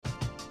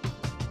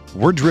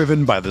We're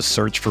driven by the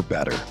search for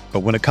better. But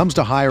when it comes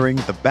to hiring,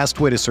 the best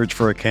way to search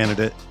for a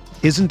candidate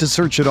isn't to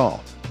search at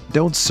all.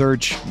 Don't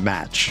search,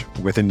 match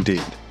with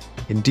Indeed.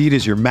 Indeed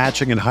is your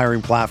matching and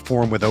hiring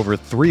platform with over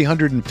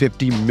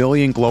 350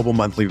 million global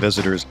monthly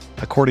visitors,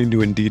 according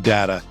to Indeed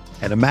data,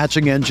 and a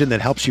matching engine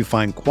that helps you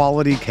find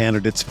quality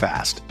candidates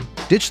fast.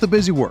 Ditch the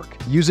busy work.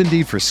 Use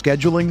Indeed for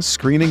scheduling,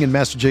 screening, and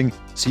messaging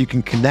so you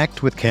can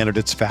connect with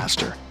candidates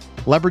faster.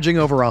 Leveraging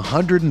over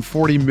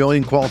 140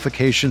 million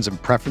qualifications and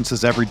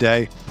preferences every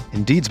day,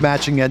 Indeed's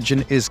matching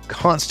engine is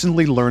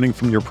constantly learning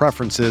from your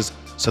preferences,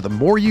 so the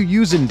more you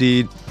use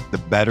Indeed, the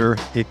better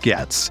it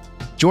gets.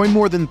 Join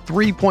more than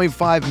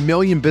 3.5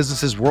 million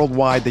businesses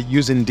worldwide that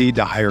use Indeed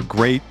to hire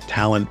great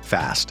talent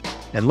fast.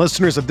 And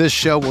listeners of this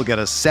show will get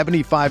a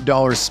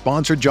 $75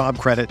 sponsored job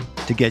credit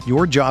to get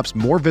your jobs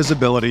more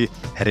visibility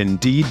at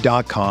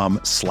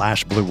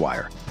Indeed.com/Blue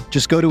Wire.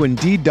 Just go to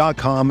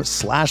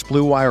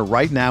Indeed.com/Blue Wire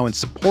right now and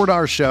support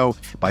our show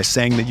by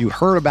saying that you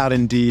heard about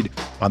Indeed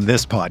on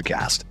this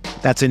podcast.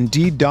 That's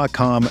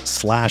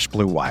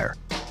Indeed.com/Blue Wire.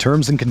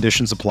 Terms and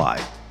conditions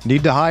apply.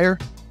 Need to hire?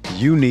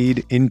 You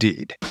need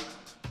Indeed.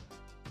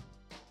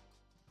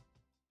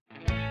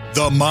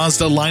 The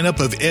Mazda lineup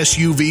of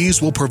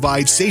SUVs will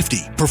provide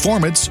safety,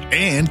 performance,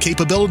 and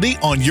capability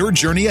on your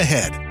journey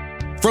ahead.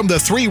 From the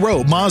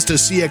three-row Mazda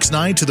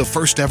CX-9 to the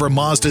first-ever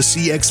Mazda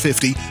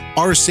CX-50,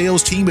 our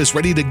sales team is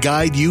ready to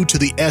guide you to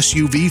the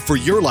SUV for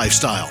your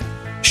lifestyle.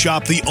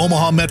 Shop the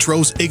Omaha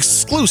Metro's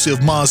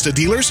exclusive Mazda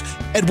dealers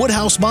at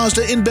Woodhouse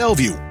Mazda in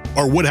Bellevue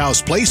or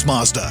Woodhouse Place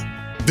Mazda.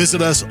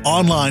 Visit us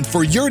online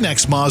for your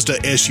next Mazda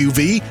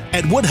SUV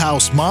at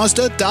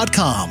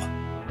woodhousemazda.com.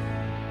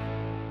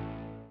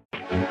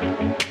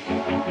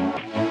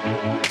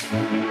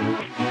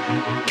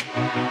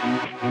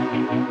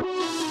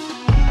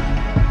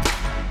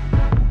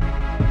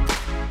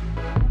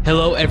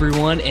 Hello,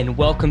 everyone, and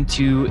welcome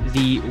to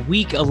the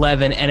Week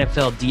 11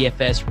 NFL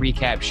DFS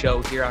recap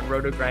show here on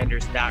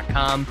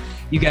rotogrinders.com.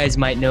 You guys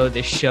might know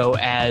this show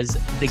as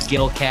the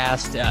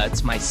Gillcast.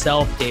 It's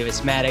myself,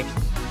 Davis Maddock,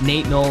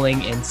 Nate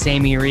Noling, and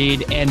Sammy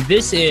Reed. And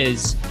this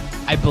is,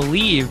 I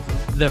believe,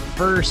 the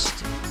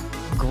first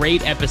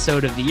great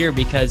episode of the year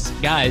because,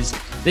 guys,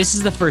 this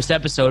is the first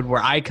episode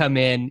where I come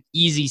in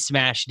easy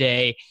smash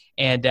day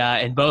and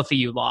both of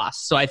you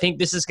lost. So I think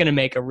this is going to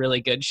make a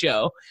really good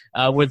show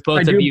with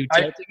both of you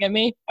tilting at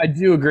me. I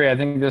do agree. I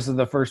think this is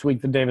the first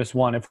week that Davis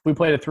won. If we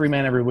played a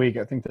three-man every week,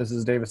 I think this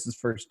is Davis's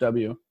first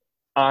W.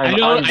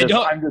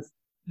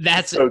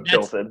 That's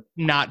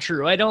not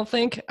true. I don't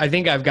think. I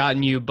think I've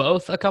gotten you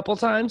both a couple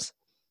times.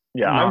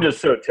 Yeah, no. I'm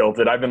just so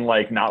tilted. I've been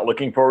not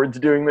looking forward to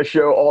doing this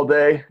show all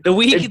day. The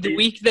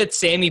week that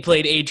Sammy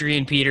played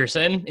Adrian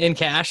Peterson in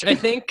cash, I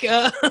think.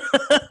 That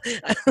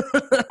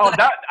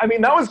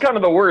was kind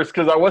of the worst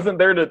because I wasn't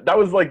there that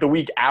was the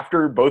week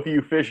after both of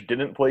you fish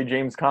didn't play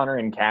James Conner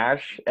in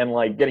cash, and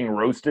getting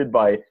roasted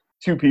by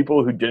two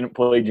people who didn't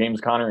play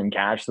James Conner in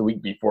cash the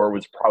week before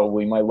was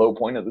probably my low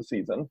point of the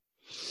season.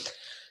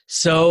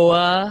 So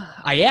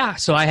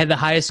so I had the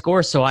highest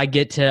score, so I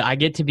get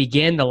to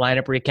begin the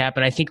lineup recap,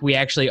 and I think we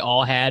actually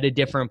all had a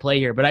different play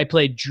here. But I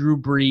played Drew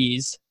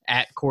Brees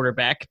at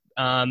quarterback.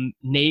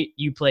 Nate,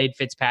 you played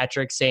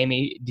Fitzpatrick.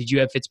 Sammy, did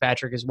you have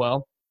Fitzpatrick as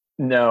well?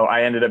 No,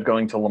 I ended up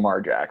going to Lamar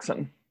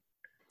Jackson.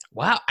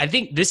 Wow, I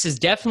think this is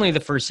definitely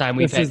the first time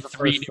we've had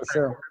three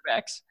different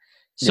quarterbacks.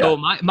 So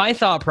yeah. My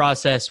thought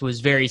process was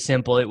very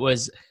simple. It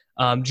was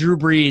Drew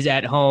Brees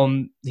at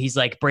home. He's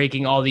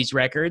breaking all these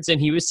records,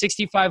 and he was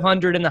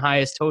 6,500 in the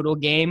highest total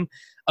game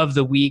of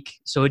the week.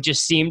 So it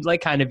just seemed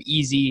kind of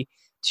easy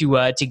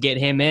to get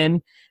him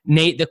in.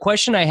 Nate, the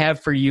question I have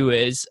for you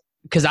is,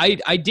 because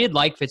I did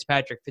like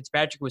Fitzpatrick.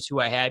 Fitzpatrick was who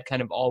I had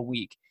kind of all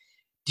week.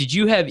 Did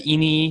you have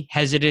any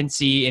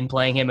hesitancy in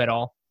playing him at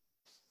all?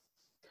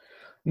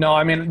 No,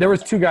 I mean, there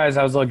was two guys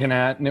I was looking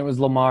at, and it was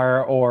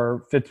Lamar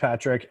or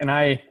Fitzpatrick, and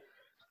I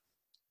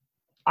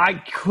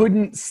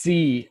couldn't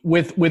see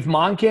with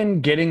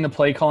Monken getting the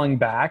play calling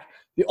back.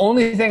 The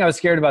only thing I was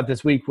scared about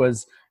this week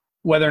was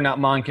whether or not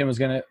Monken was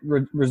going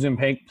to resume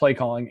play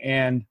calling.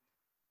 And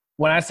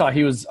when I saw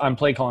he was on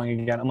play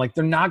calling again, I'm like,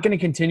 they're not going to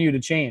continue to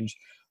change.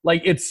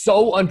 It's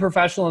so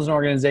unprofessional as an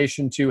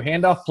organization to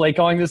hand off play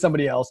calling to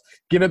somebody else,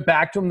 give it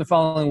back to him the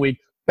following week,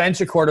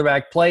 bench a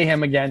quarterback, play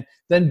him again,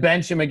 then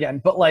bench him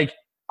again. But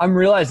I'm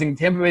realizing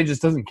Tampa Bay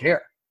just doesn't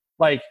care.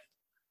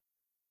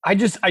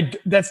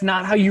 That's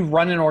not how you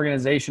run an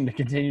organization to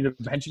continue to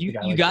bench the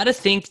guy. You got to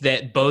think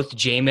that both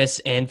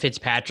Jameis and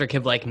Fitzpatrick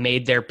have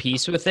made their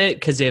peace with it,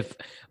 because if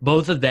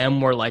both of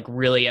them were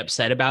really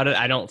upset about it,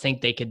 I don't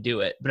think they could do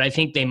it. But I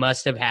think they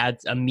must have had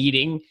a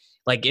meeting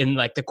in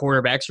the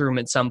quarterback's room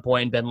at some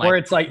point and been where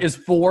it's is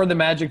 4 the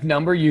magic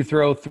number? You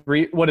throw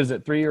 3. What is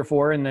it? 3 or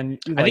 4, and then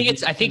I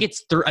think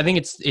it's 3.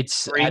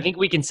 I think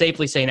we can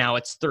safely say now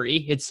it's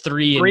 3. It's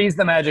 3. 3 is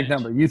the magic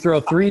number. You throw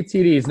 3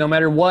 TDs no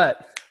matter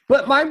what.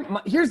 But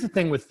here's the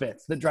thing with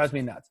Fitz that drives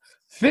me nuts.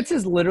 Fitz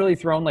has literally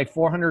thrown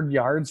 400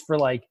 yards for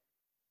I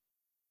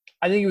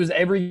think it was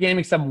every game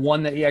except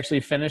one that he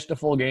actually finished a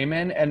full game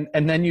in,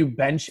 and then you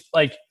bench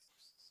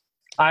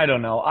I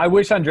don't know. I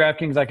wish on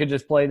DraftKings I could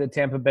just play the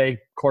Tampa Bay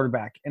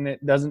quarterback, and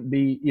it doesn't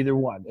be either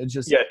one. It's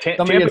just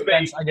somebody gets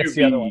benched, I guess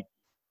the other one.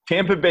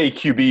 Tampa Bay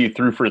QB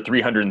threw for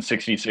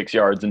 366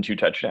 yards and 2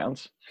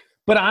 touchdowns.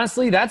 But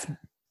honestly, that's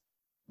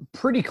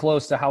pretty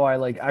close to how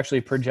I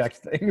actually project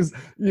things.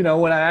 When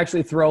I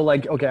actually throw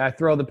I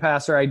throw the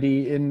passer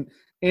ID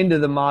into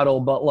the model,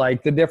 but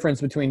the difference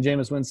between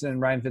Jameis Winston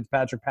and Ryan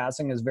Fitzpatrick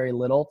passing is very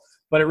little.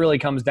 But it really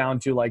comes down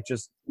to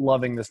just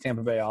loving this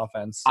Tampa Bay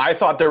offense. I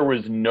thought there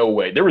was no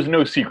way. There was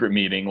no secret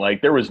meeting.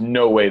 There was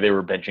no way they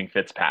were benching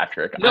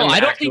Fitzpatrick. No, I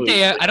don't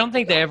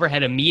think they ever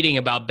had a meeting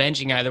about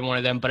benching either one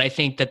of them. But I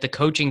think that the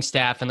coaching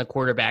staff and the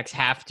quarterbacks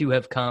have to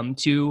have come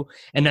to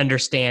an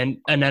understanding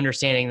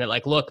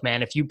that look,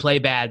 man, if you play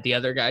bad, the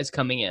other guy's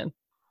coming in.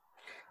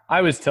 I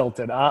was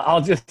tilted.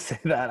 I'll just say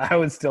that I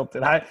was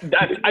tilted.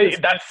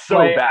 That's so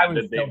bad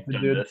that they've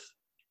done this.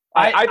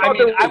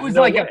 I was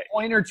a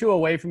point or two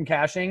away from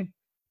cashing,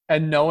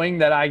 and knowing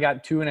that I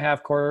got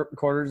 2.5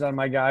 quarters on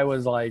my guy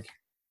was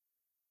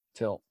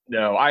tilt.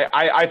 No,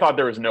 I thought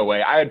there was no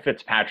way. I had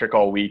Fitzpatrick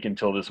all week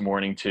until this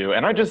morning too,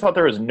 and I just thought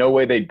there was no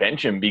way they'd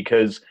bench him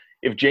because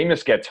if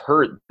Jameis gets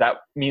hurt, that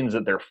means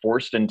that they're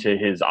forced into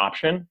his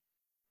option,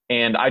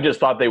 and I just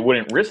thought they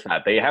wouldn't risk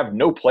that. They have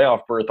no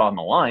playoff berth on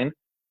the line.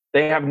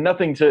 They have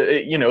nothing to,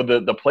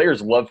 the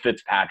players love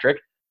Fitzpatrick.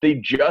 They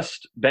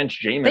just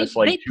benched Jameis.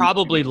 They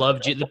probably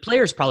love the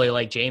players. Probably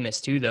like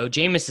Jameis too, though.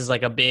 Jameis is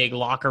a big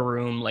locker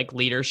room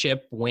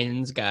leadership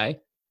wins guy.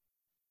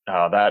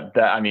 Oh,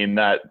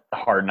 that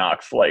Hard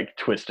Knocks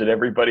twisted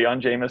everybody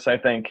on Jameis. I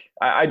think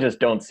I just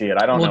don't see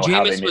it. I don't know. Jameis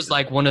how they was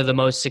one of the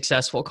most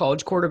successful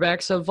college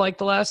quarterbacks of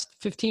the last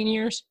 15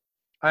 years.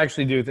 I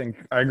actually do think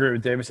I agree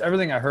with Davis.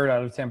 Everything I heard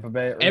out of Tampa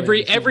Bay,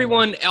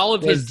 everyone, all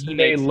of his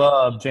teammates, they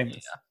love Jameis.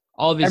 Yeah.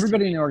 All of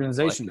everybody in the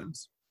organization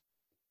does.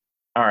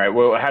 All right.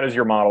 Well, how does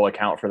your model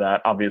account for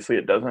that? Obviously,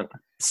 it doesn't.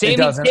 It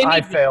doesn't. I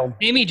failed.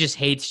 Sammy just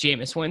hates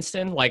Jameis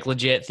Winston.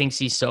 Legit thinks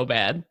he's so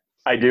bad.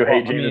 I do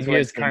hate Jameis Winston. He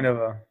is kind of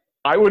a.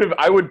 I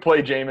would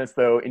play Jameis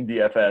though in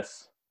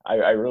DFS.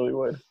 I really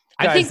would.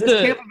 Guys, I think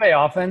this Tampa Bay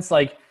offense,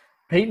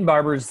 Peyton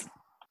Barber's.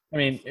 I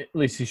mean, at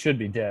least he should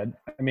be dead.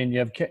 I mean, you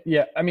have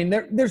I mean,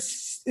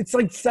 there's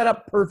it's set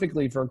up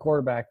perfectly for a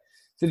quarterback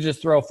to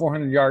just throw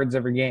 400 yards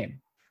every game.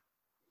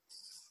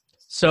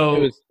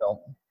 So.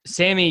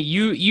 Sammy,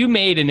 you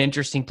made an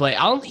interesting play.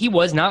 He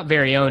was not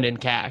very owned in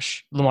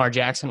cash. Lamar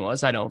Jackson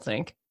was, I don't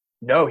think.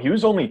 No, he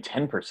was only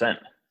 10%.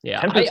 Yeah,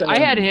 10% I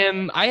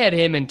had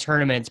him in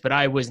tournaments, but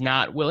I was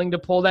not willing to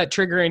pull that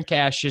trigger in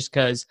cash just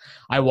because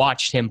I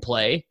watched him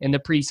play in the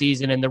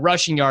preseason, and the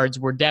rushing yards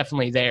were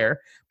definitely there.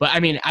 But I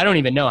mean, I don't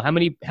even know how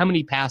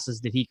many passes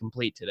did he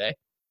complete today?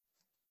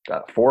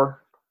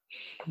 4.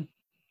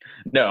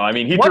 No, I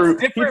mean he threw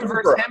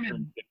for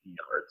 150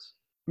 yards.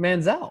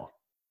 Manziel.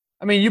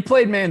 I mean, you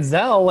played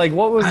Manziel.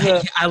 What was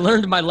the? I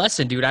learned my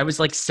lesson, dude. I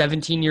was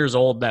 17 years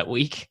old that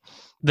week.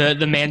 The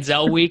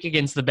Manziel week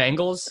against the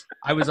Bengals.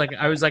 I was like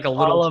a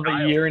little all of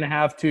child. A year and a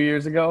half, 2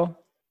 years ago.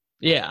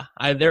 Yeah,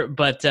 I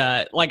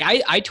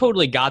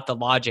totally got the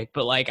logic,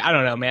 but I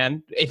don't know,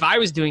 man. If I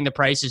was doing the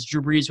prices,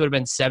 Drew Brees would have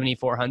been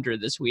 7,400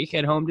 this week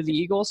at home to the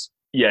Eagles.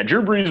 Yeah,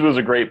 Drew Brees was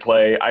a great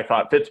play. I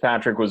thought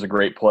Fitzpatrick was a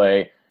great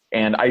play,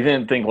 and I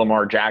didn't think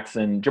Lamar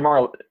Jackson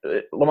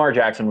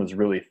was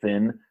really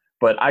thin.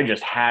 But I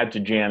just had to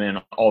jam in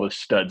all the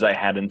studs I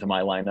had into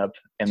my lineup.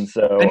 And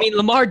so I mean,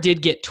 Lamar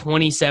did get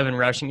 27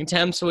 rushing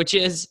attempts, which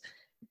is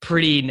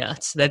pretty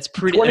nuts. That's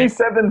pretty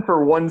 27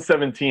 for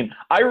 117.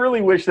 I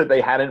really wish that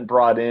they hadn't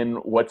brought in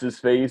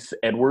what's-his-face,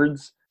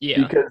 Edwards.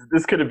 Yeah. Because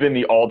this could have been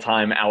the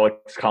all-time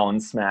Alex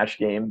Collins smash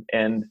game.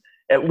 And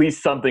at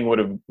least something would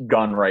have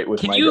gone right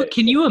with my day.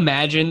 Can you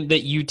imagine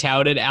that you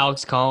touted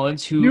Alex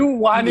Collins? You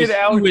wanted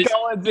Alex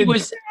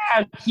Collins.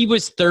 He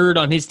was third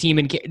on his team.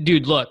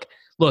 Dude, look,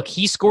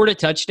 he scored a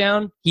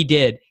touchdown. He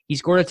did. He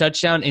scored a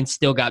touchdown and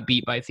still got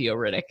beat by Theo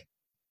Riddick.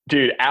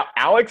 Dude,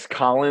 Alex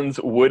Collins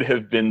would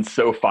have been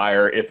so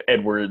fire if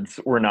Edwards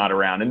were not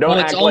around. And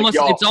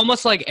it's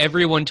almost like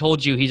everyone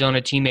told you he's on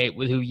a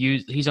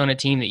teammate he's on a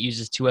team that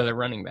uses 2 other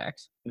running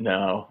backs.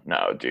 No,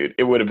 dude.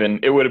 It would have been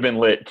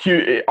lit.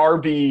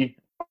 RB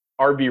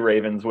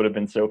Ravens would have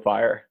been so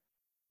fire.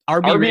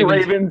 RB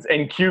Ravens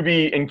and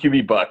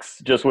QB Bucks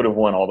just would have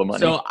won all the money.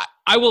 So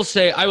I will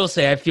say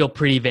I feel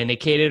pretty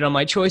vindicated on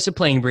my choice of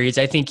playing Breeze.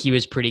 I think he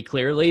was pretty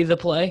clearly the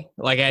play.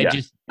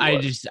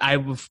 I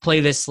would play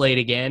this slate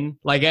again.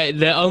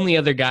 The only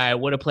other guy I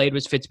would have played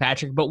was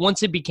Fitzpatrick, but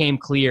once it became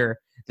clear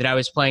that I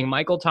was playing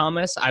Michael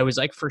Thomas, I was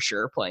for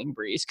sure playing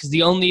Breeze because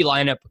the only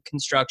lineup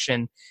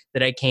construction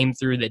that I came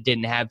through that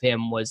didn't have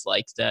him was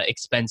the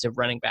expensive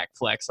running back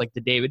flex,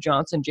 the David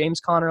Johnson,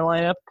 James Conner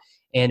lineup.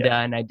 And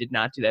I did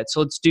not do that.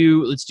 So let's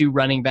do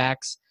running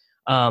backs.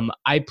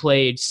 I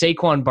played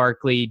Saquon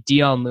Barkley,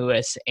 Dion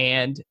Lewis,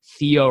 and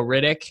Theo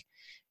Riddick.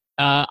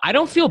 I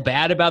don't feel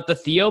bad about the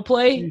Theo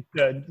play.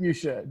 You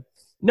should.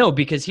 No,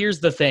 because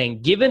here's the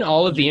thing. Given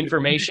all of the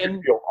information,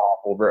 you feel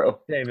awful, bro.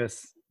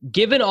 Davis.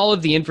 Given all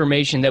of the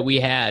information that we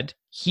had,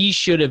 he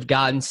should have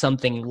gotten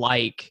something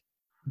like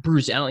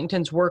Bruce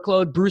Ellington's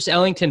workload. Bruce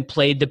Ellington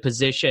played the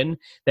position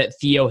that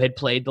Theo had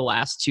played the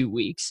last 2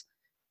 weeks.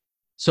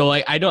 So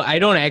like I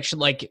don't actually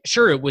like,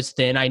 sure, it was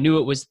thin. I knew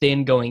it was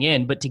thin going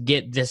in, but to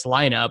get this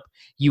lineup,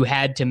 you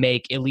had to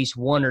make at least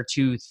 1 or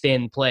 2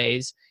 thin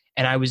plays.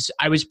 And I was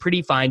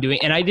pretty fine doing,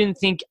 and I didn't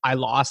think I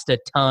lost a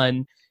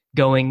ton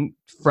going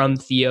from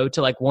Theo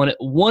to like one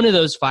of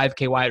those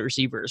 5K wide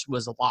receivers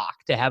was a lock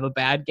to have a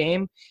bad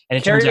game. And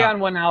it turns out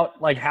went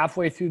out like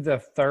halfway through the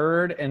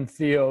third, and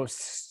Theo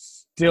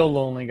still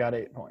only got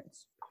 8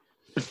 points.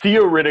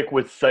 Theo Riddick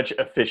was such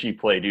a fishy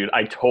play, dude.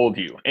 I told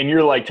you. And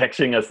you're like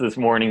texting us this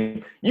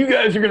morning, you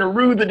guys are going to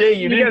rue the day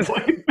you didn't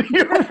play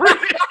Theo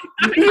Riddick.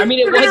 I mean,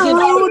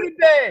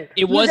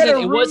 it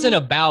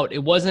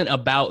wasn't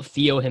about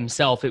Theo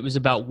himself. It was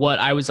about what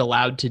I was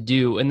allowed to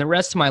do. And the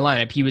rest of my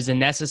lineup, he was a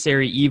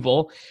necessary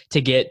evil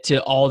to get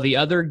to all the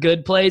other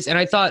good plays. And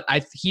I thought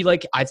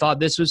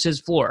this was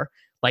his floor.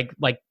 I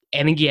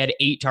think he had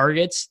 8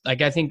 targets.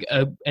 Like, I think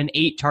an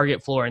 8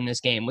 target floor in this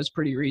game was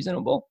pretty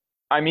reasonable.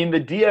 I mean,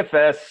 the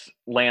DFS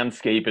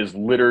landscape is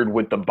littered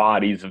with the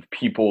bodies of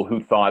people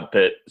who thought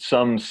that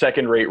some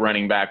second-rate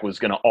running back was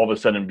going to all of a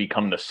sudden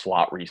become the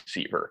slot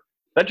receiver.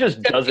 That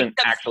just doesn't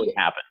actually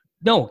happen.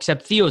 No,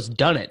 except Theo's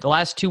done it. The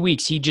last 2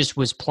 weeks, he just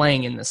was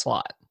playing in the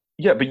slot.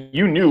 Yeah, but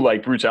you knew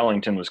like Bruce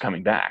Ellington was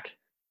coming back.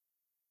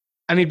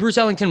 I mean, Bruce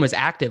Ellington was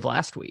active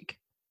last week.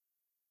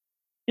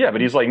 Yeah,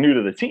 but he's like new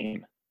to the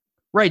team.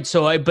 Right.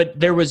 But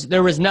there was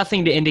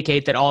nothing to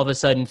indicate that all of a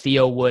sudden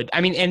Theo would.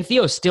 I mean, and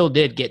Theo still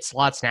did get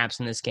slot snaps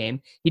in this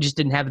game. He just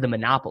didn't have the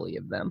monopoly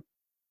of them.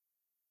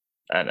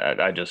 And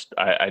I just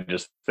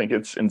think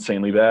it's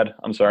insanely bad.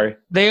 I'm sorry.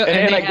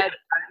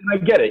 I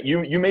get it.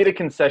 You made a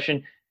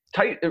concession.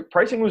 Tight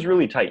pricing was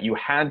really tight. You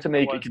had to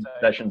make a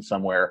concession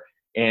somewhere,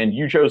 and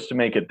you chose to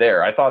make it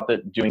there. I thought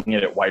that doing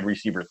it at wide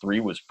receiver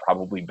 3 was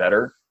probably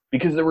better,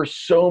 because there were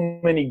so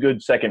many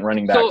good second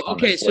running backs. So,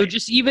 okay, so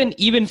just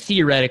even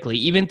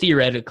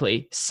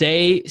theoretically,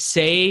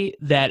 say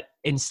that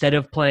instead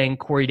of playing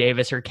Corey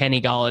Davis or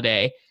Kenny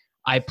Golladay,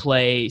 I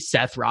play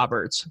Seth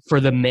Roberts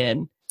for the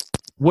min.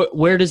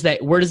 Where does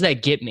that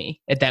get me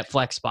at that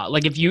flex spot?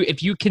 Like if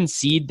you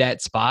concede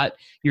that spot,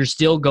 you're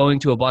still going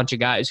to a bunch of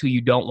guys who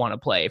you don't want to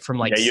play from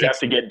like. Yeah, you'd have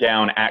to get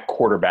down at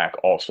quarterback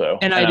also,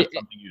 and that's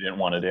something you didn't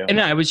want to do. And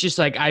I was just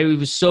like, I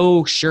was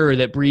so sure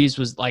that Breeze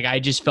was like, I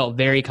just felt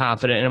very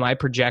confident in my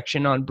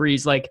projection on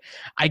Breeze. Like,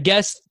 I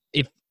guess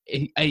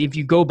if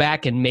you go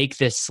back and make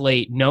this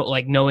slate,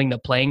 knowing the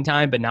playing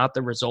time but not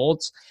the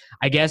results,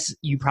 I guess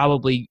you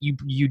probably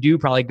you do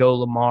probably go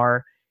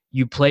Lamar,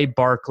 you play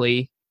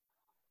Barkley.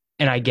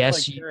 And I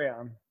guess you'd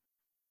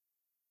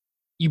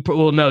play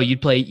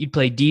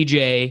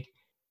DJ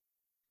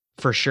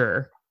for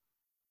sure.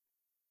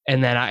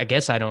 And then I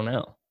guess I don't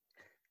know.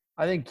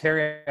 I think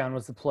Carry-On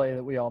was the play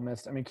that we all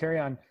missed. I mean,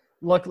 Carry-On,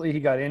 luckily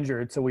he got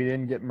injured, so we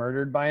didn't get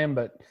murdered by him,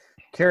 but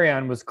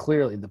Carry-On was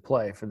clearly the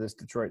play for this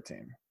Detroit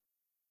team.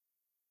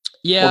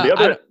 Yeah.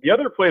 Well, the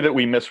other play that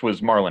we missed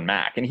was Marlon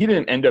Mack, and he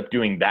didn't end up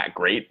doing that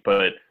great,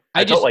 but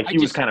I felt like he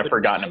was kind of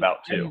forgotten about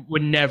too.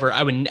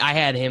 I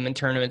had him in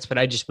tournaments, but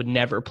I just would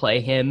never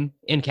play him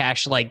in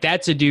cash. Like,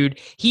 that's a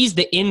dude. He's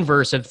the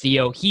inverse of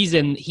Theo. He's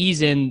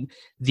in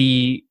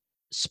the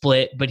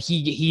split, but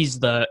he's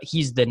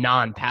the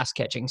non-pass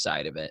catching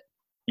side of it.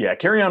 Yeah,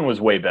 Carry-On was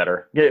way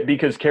better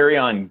because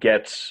Carry-On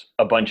gets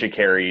a bunch of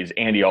carries,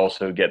 and he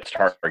also gets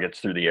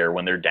targets through the air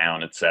when they're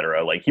down,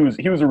 etc. Like he was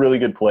a really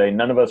good play.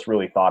 None of us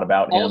really thought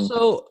about him.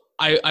 Also,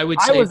 I would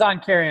say I was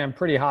on Carry-On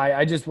pretty high.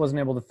 I just wasn't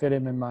able to fit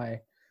him in my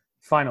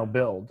final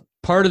build.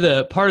 Part of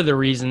the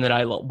reason that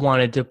I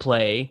wanted to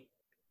play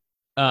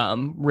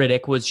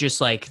Riddick was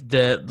just like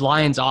the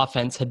Lions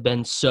offense had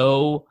been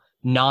so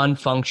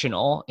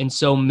non-functional and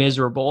so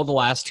miserable the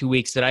last 2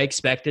 weeks that I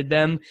expected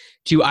them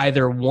to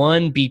either,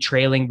 one, be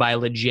trailing by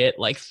legit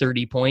like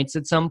 30 points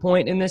at some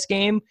point in this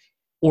game,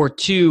 or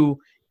two,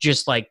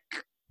 just like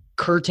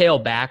curtail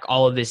back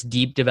all of this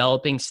deep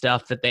developing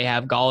stuff that they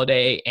have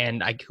Golladay and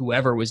like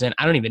whoever was in.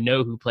 I don't even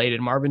know who played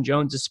in Marvin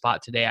Jones'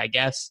 spot today. I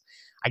guess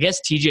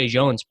TJ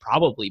Jones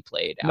probably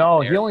played out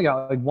No, there. He only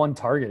got like one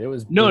target. It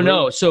was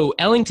no. So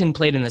Ellington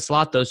played in the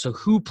slot though. So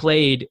who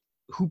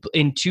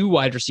in 2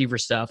 wide receiver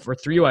stuff or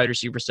 3 wide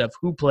receiver stuff?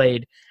 Who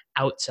played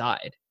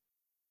outside?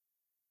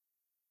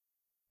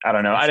 I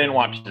don't know. I didn't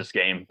watch this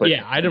game, but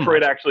yeah, I didn't.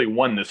 Detroit actually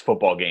won this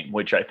football game,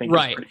 which I think is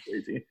pretty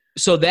crazy.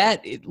 So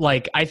that,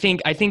 like, I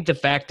think the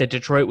fact that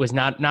Detroit was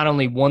not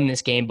only won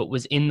this game but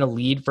was in the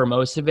lead for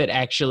most of it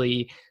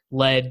actually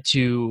led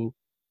to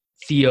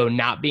Theo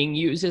not being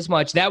used as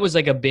much. That was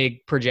like a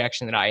big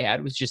projection that I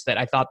had, was just that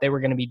I thought they were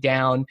going to be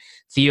down.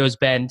 Theo's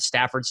been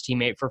Stafford's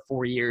teammate for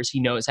 4 years. He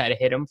knows how to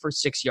hit him for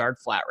 6-yard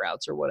flat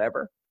routes or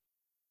whatever.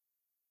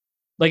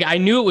 Like, I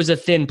knew it was a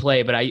thin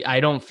play, but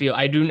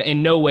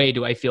in no way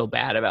do I feel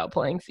bad about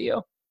playing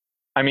Theo.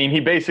 I mean, he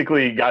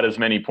basically got as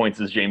many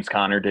points as James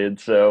Conner did,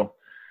 so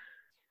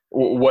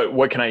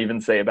what can I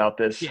even say about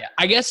this? Yeah,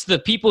 I guess the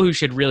people who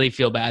should really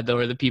feel bad, though,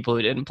 are the people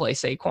who didn't play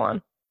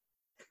Saquon.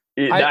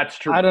 That's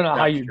true. I don't know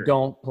how That's you true.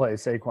 don't play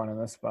Saquon in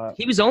this spot.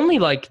 He was only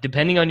like,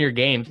 depending on your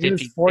game, 50, He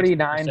was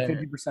 49,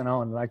 50%. 50%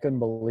 owned, and I couldn't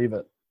believe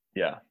it.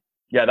 Yeah.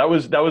 Yeah, that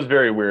was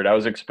very weird.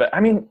 I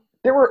mean,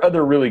 there were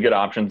other really good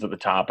options at the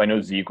top. I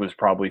know Zeke was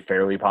probably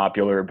fairly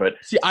popular, but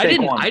See, I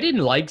Saquon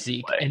didn't like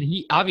Zeke, play. and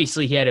he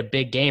had a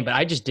big game, but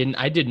I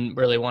didn't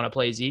really want to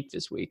play Zeke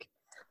this week.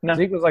 No.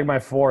 Zeke was like my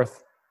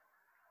fourth.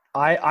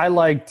 I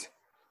liked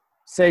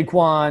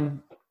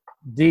Saquon,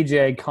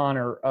 DJ,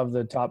 Connor of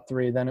the top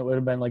three. Then it would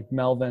have been like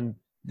Melvin,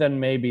 then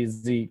maybe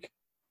Zeke.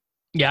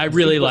 Yeah, I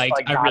really Zeke was,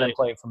 liked. I not really in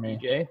play for me.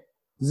 DJ.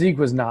 Zeke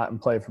was not in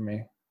play for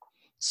me.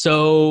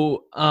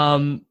 So,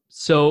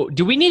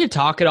 do we need to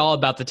talk at all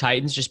about the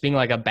Titans just being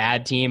like a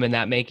bad team and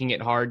that making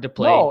it hard to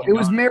play? No, it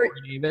was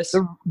Davis.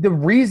 The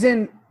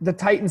reason the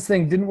Titans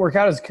thing didn't work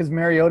out is because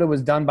Mariota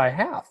was done by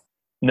half.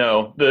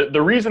 No,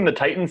 the reason the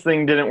Titans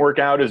thing didn't work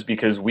out is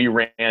because we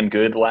ran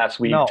good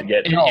last week to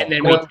get. And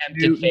then we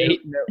tempted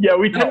fate. Yeah,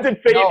 we tempted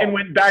fate and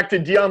went back to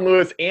Dion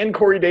Lewis and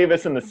Corey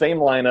Davis in the same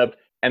lineup,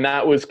 and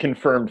that was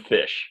confirmed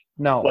fish.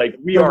 No, like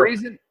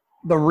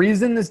the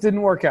reason this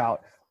didn't work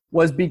out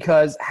was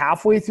because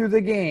halfway through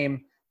the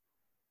game,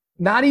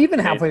 not even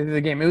halfway through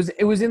the game,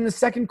 it was in the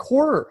second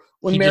quarter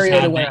when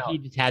Mariota went out. He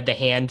just had the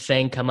hand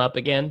thing come up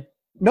again.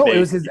 No, it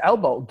was his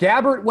elbow.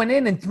 Gabbert went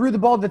in and threw the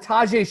ball to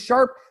Tajay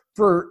Sharp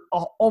for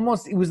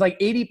almost, it was like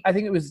 80. I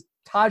think it was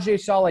Tajay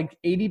saw like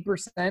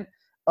 80%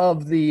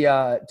 of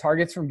the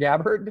targets from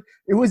Gabbert.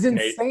 It was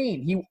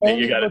insane. You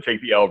got to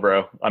take the L,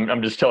 bro.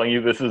 I'm just telling you,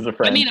 this is a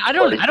friend. I mean, I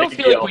don't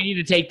feel like we need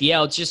to take the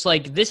L. It's just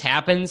like this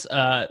happens.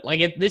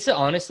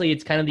 Honestly,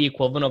 it's kind of the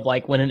equivalent of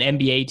like when an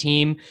NBA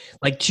team,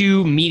 like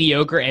two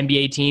mediocre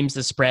NBA teams,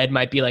 the spread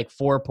might be like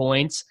 4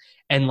 points.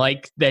 And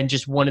like then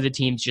just one of the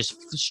teams just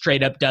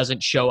straight up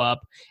doesn't show up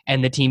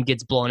and the team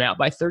gets blown out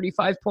by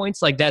 35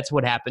 points. Like that's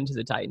what happened to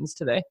the Titans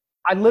today.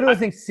 I literally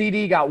think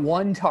CD got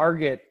one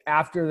target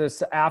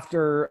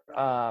after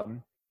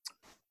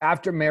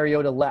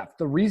Mariota left.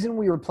 The reason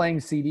we were playing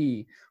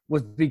CD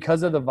was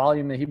because of the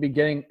volume that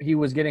he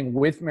was getting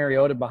with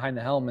Mariota behind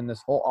the helm, and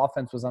this whole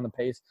offense was on the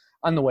pace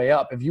on the way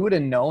up. If you would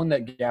have known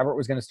that Gabbert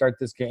was going to start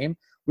this game,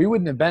 we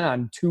wouldn't have been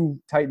on two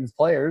Titans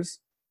players.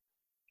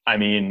 I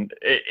mean,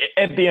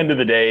 at the end of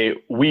the day,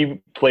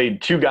 we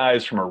played two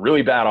guys from a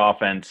really bad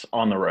offense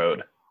on the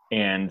road,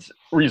 and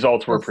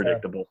results were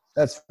predictable.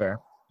 That's fair.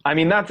 I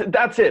mean,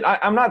 that's it.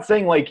 I'm not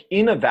saying like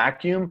in a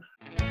vacuum.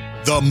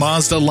 The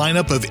Mazda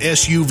lineup of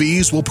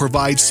SUVs will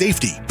provide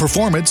safety,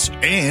 performance,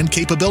 and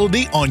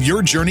capability on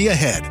your journey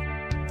ahead.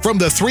 From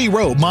the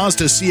three-row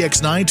Mazda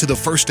CX-9 to the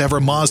first-ever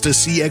Mazda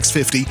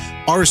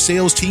CX-50, our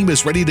sales team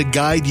is ready to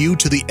guide you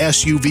to the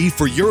SUV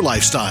for your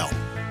lifestyle.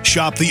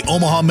 Shop the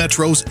Omaha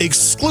Metro's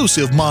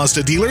exclusive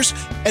Mazda dealers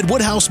at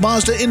Woodhouse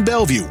Mazda in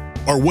Bellevue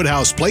or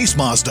Woodhouse Place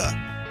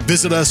Mazda.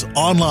 Visit us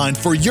online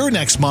for your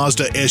next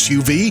Mazda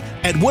SUV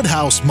at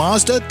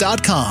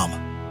woodhousemazda.com.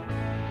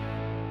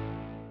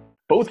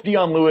 Both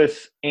Dion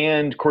Lewis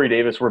and Corey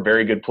Davis were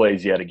very good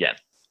plays yet again.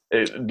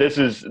 This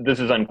is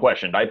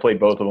unquestioned. I played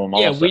both of them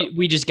also. Yeah,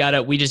 we just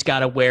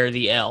gotta wear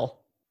the L.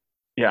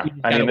 Yeah,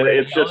 I mean,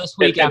 it's just this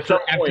week after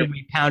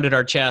we pounded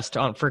our chest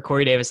for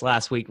Corey Davis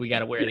last week, we got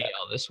to wear the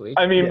L this week.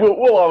 I mean,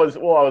 we'll always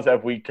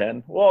have week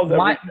 10. We'll always have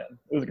week 10.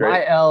 It was great.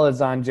 My L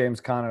is on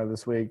James Conner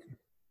this week.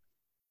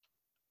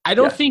 I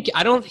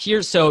don't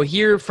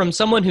hear from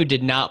someone who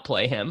did not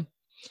play him.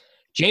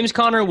 James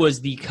Conner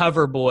was the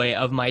cover boy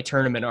of my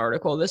tournament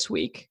article this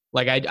week.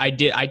 Like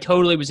I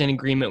totally was in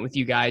agreement with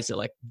you guys that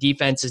like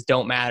defenses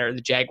don't matter.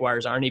 The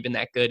Jaguars aren't even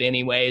that good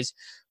anyways.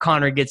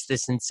 Conner gets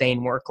this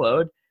insane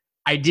workload.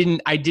 I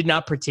did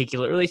not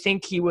particularly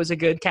think he was a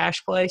good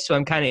cash play, so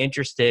I'm kind of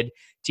interested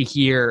to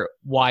hear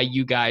why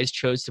you guys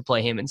chose to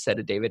play him instead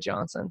of David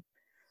Johnson.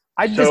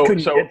 I just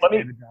couldn't get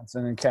David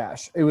Johnson in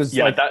cash. It was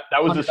that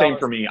was the same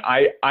for me.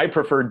 I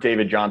preferred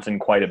David Johnson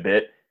quite a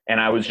bit,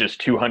 and I was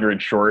just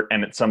 200 short.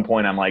 And at some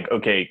point, I'm like,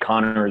 okay,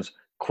 Connor's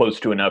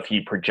close to enough.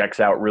 He projects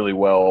out really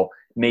well.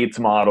 Nate's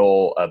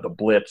model, the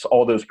blitz,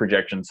 all those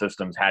projection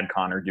systems had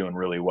Connor doing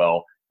really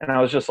well. And I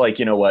was just like,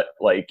 you know what?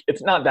 Like,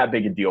 it's not that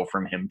big a deal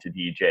from him to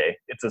DJ.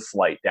 It's a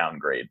slight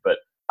downgrade, but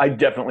I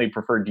definitely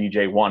prefer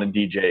DJ. Wanted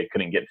DJ,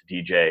 couldn't get to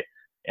DJ,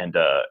 and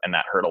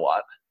that hurt a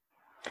lot.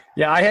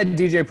 Yeah, I had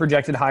DJ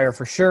projected higher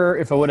for sure.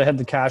 If I would have had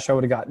the cash, I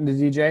would have gotten to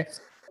DJ.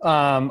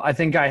 I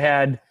think I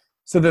had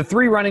 – so the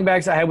three running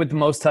backs I had with the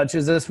most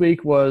touches this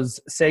week was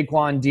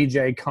Saquon,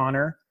 DJ,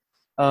 Connor.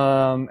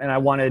 And I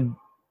wanted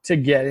to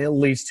get at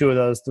least two of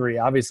those three.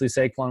 Obviously,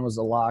 Saquon was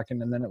a lock,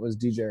 and then it was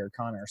DJ or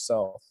Connor.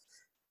 So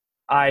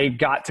I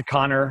got to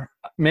Connor.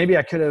 Maybe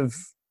I could have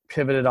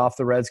pivoted off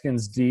the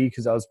Redskins D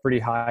because I was pretty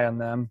high on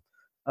them.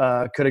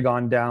 Could have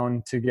gone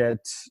down to get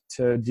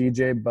to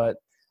DJ, but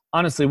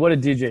honestly, what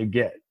did DJ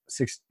get?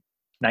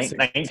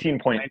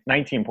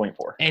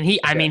 19.4. And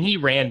he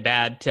ran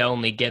bad to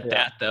only get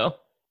that though.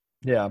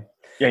 Yeah.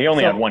 Yeah, he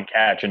only had one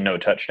catch and no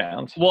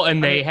touchdowns. Well,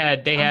 and they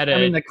had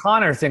the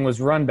Connor thing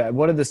was run bad.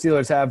 What did the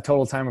Steelers have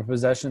total time of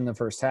possession in the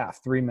first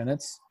half? 3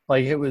 minutes?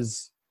 Like it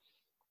was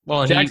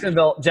Well,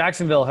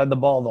 Jacksonville had the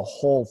ball the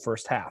whole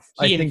first half.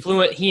 He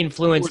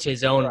influenced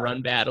his own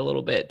run bat a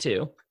little bit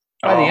too.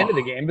 By the end of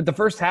the game, but the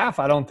first half,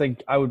 I don't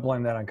think I would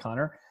blame that on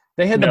Connor.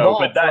 They had the ball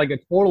for like a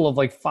total of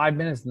like 5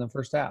 minutes in the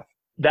first half.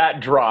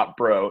 That drop,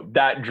 bro.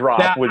 That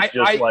drop was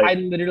I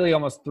literally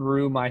almost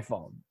threw my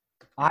phone.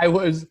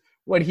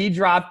 When he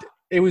dropped,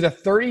 it was a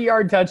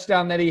 30-yard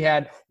touchdown that he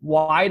had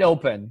wide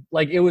open.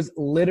 Like, it was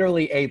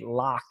literally a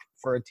lock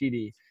for a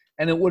TD.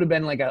 And it would have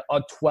been like a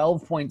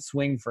 12-point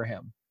swing for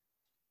him.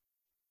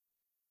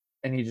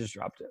 And he just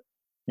dropped it.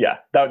 Yeah,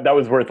 that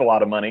was worth a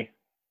lot of money.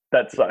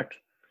 That sucked.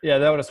 Yeah,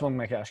 that would have swung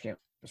my cash game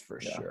for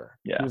sure.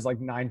 Yeah. He was like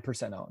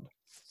 9% owned.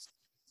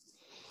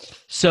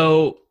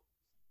 So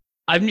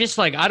I'm just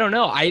like, I don't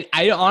know.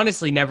 I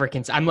honestly never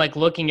can. I'm like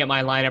looking at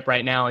my lineup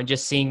right now and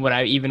just seeing what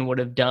I even would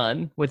have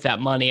done with that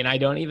money. And I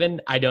don't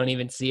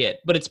even see it,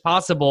 but it's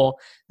possible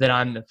that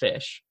I'm the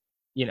fish,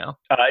 you know?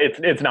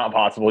 It's not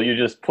possible. You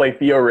just play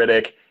Theo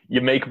Riddick,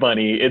 you make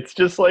money. It's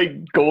just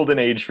like golden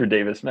age for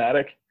Davis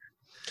Maddock.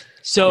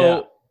 So,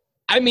 Yeah.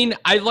 I mean,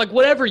 I like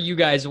whatever you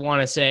guys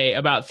want to say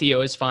about Theo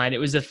is fine. It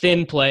was a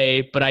thin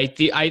play, but I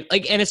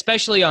like, and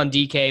especially on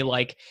DK,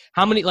 like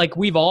how many, like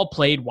we've all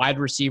played wide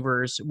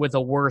receivers with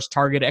a worse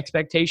target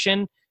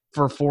expectation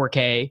for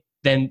 4K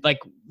than like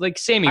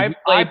Sammy.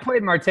 I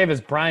played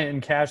Martavis Bryant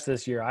in cash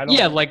this year.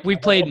 We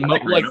played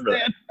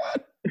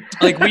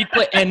like we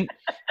play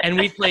and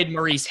we played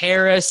Maurice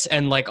Harris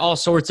and like all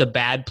sorts of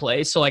bad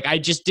plays. So like I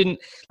just didn't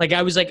like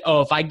I was like,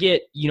 oh, if I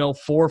get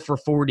 4 for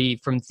 40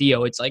 from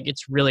Theo, it's like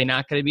it's really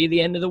not going to be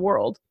the end of the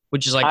world.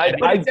 Which is like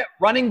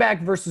running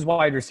back versus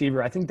wide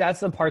receiver. I think that's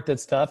the part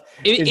that's tough.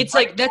 It's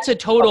like that's a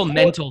total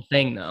mental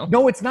thing, though.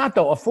 No, it's not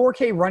though. A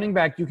 4K running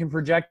back you can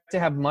project to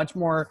have much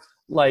more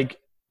like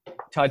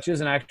touches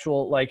and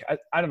actual like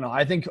I don't know.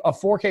 I think a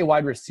 4K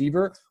wide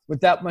receiver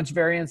with that much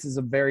variance is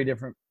a very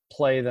different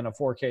play than a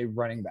 4K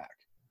running back.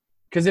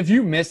 Because if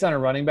you miss on a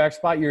running back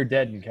spot, you're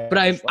dead in cash. But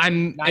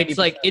I'm it's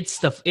like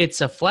it's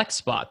a flex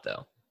spot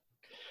though.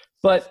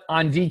 But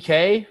on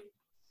DK,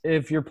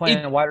 if you're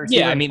playing a wide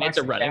receiver, I mean it's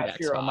a running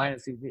back spot.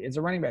 It's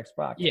a running back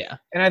spot. Yeah.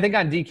 And I think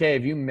on DK,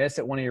 if you miss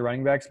at one of your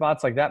running back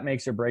spots, like that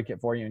makes or break it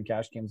for you in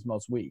cash games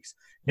most weeks.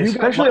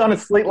 Especially on a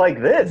slate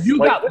like this. You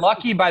got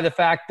lucky by the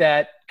fact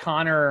that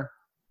Connor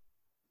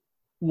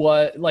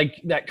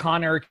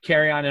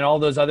carry on and all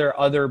those other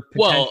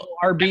potential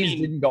RBs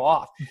didn't go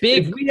off.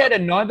 If we had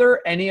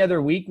any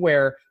other week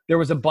where there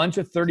was a bunch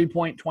of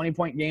 30-point,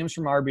 20-point games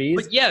from RBs.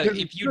 But yeah,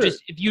 if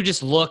you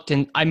just looked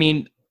and I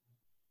mean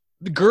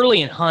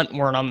Gurley and Hunt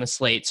weren't on the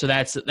slate, so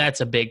that's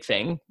a big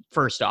thing,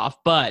 first off.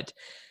 But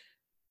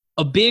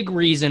a big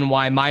reason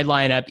why my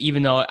lineup,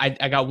 even though I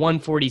got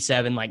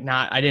 147, it's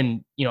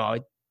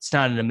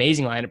not an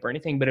amazing lineup or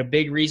anything, but a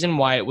big reason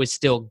why it was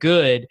still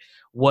good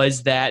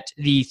was that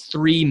the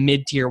 3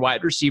 mid-tier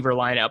wide receiver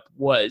lineup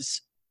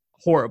was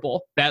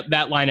horrible. That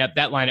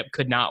lineup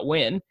could not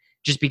win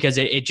just because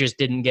it just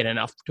didn't get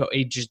enough.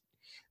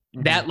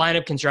 That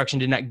lineup construction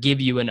did not give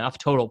you enough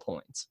total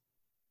points.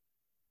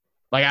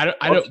 Like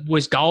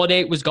was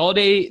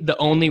Galladay the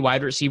only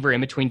wide receiver in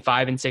between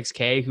 5 and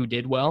 6K who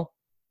did well?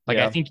 Like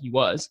I think he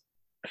was.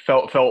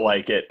 Felt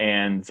like it.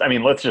 And I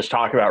mean, let's just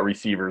talk about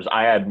receivers.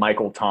 I had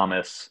Michael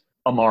Thomas,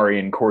 Amari,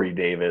 and Corey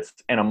Davis.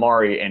 And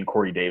Amari and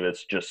Corey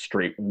Davis just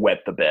straight wet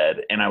the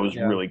bed. And I was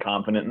really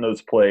confident in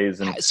those plays.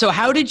 And so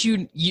how did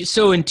you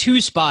so in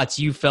 2 spots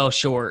you fell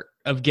short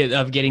of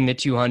getting the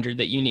 200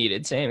 that you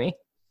needed, Sammy?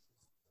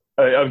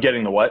 Of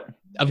getting the what?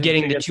 Of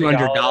getting the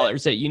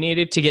 $200 that you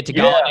needed to get to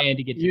Galladay and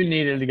to get to you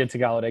needed to get to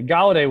Galladay.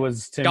 Galladay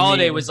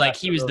was like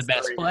he was the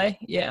best play.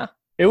 Yeah.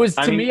 It was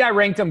to me. I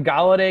ranked him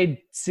Galladay,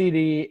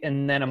 CD,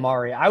 and then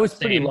Amari. I was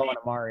pretty low on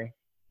Amari.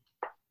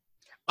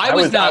 I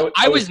was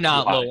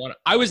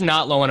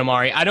not low on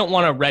Amari. I don't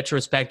want to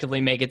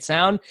retrospectively make it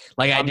sound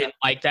like I didn't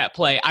like that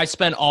play. I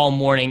spent all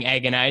morning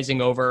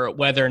agonizing over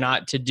whether or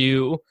not to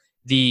do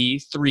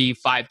the 3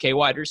 5K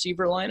wide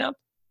receiver lineup.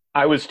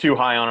 I was too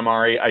high on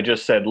Amari. I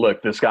just said,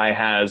 look, this guy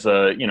has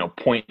a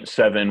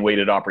 0.7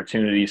 weighted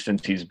opportunity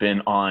since he's been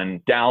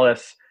on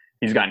Dallas.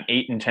 He's gotten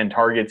 8 and 10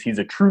 targets. He's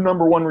a true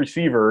number 1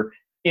 receiver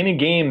in a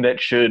game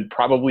that should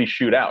probably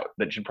shoot out,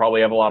 that should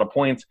probably have a lot of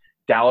points.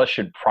 Dallas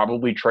should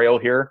probably trail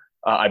here.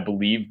 I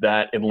believe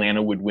that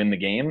Atlanta would win the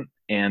game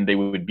and they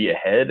would be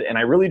ahead. And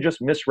I really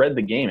just misread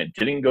the game. It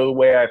didn't go the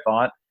way I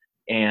thought.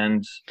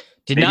 And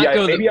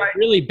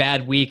really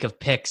bad week of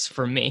picks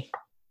for me.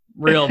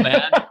 Real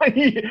bad.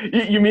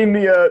 You mean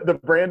the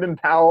Brandon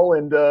Powell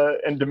and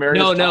Demaryius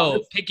Thomas?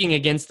 No, picking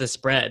against the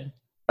spread.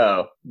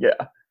 Oh, yeah.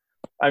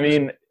 I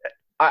mean,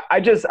 I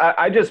just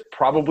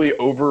probably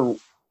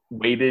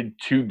overweighted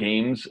 2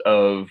 games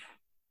of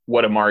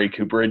what Amari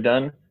Cooper had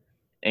done,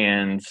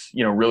 and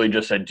really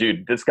just said,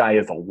 dude, this guy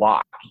is a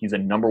lock. He's a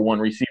number 1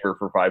 receiver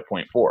for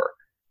 5.4.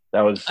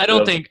 I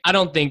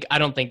don't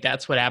think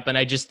that's what happened.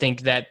 I just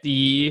think that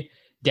the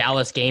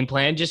Dallas game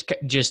plan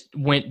just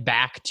went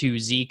back to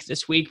Zeke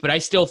this week, but I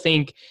still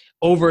think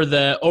over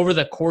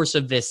the course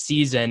of this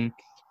season,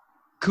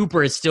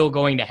 Cooper is still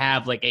going to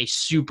have like a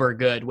super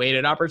good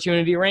weighted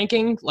opportunity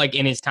ranking, like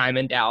in his time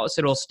in Dallas.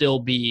 It'll still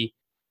be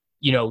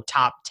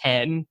top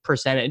 10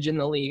 percentage in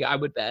the league, I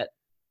would bet.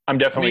 I'm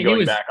definitely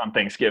going back on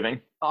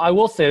Thanksgiving. I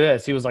will say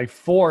this. He was like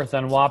 4th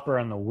on Whopper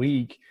on the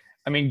week.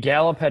 I mean,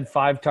 Gallup had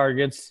 5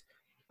 targets.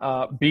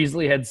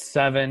 Beasley had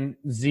 7.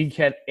 Zeke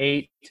had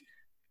 8.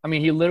 I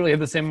mean, he literally had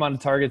the same amount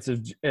of targets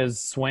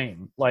as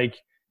Swain. Like,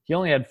 he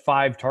only had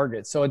 5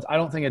 targets. So I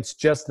don't think it's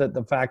just that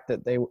the fact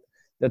that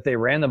they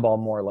ran the ball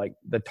more, like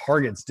the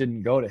targets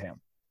didn't go to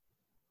him.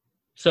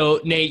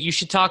 So, Nate, you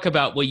should talk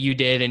about what you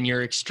did and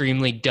your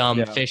extremely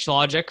dumb fish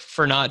logic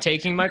for not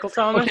taking Michael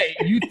Thomas. Okay,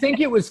 you think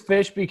it was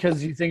fish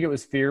because you think it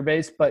was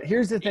fear-based, but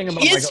here's the thing about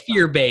Michael Thomas. It's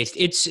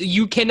fear-based.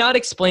 You cannot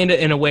explain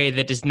it in a way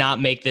that does not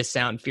make this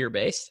sound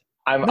fear-based.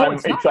 I'm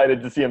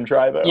excited to see him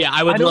try, though. Yeah,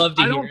 I would love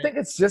to hear I don't think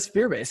it's just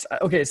fear-based.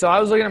 Okay, so I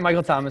was looking at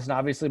Michael Thomas, and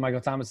obviously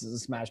Michael Thomas is a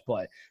smash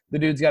play. The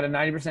dude's got a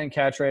 90%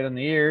 catch rate on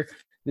the year.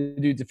 The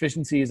dude's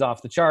efficiency is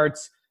off the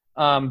charts.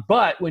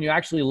 But when you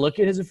actually look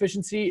at his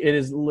efficiency, it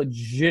is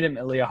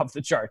legitimately off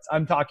the charts.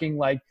 I'm talking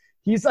like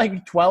he's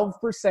like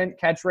 12%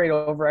 catch rate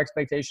over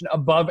expectation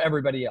above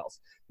everybody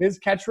else. His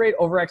catch rate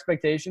over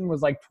expectation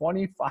was like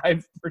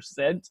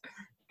 25%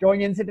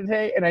 going into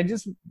today. And I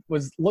just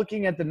was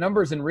looking at the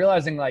numbers and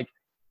realizing, like,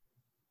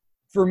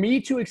 for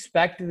me to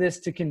expect this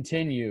to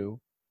continue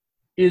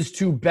is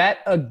to bet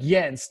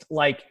against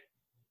like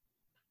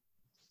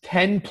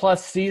 10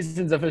 plus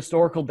seasons of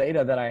historical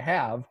data that I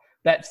have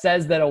that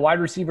says that a wide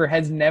receiver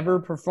has never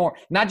performed.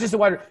 Not just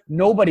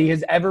nobody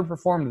has ever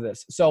performed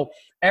this. So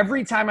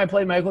every time I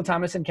play Michael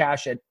Thomas in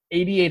cash at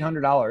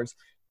 $8,800,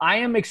 I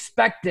am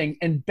expecting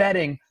and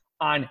betting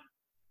on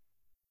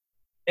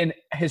an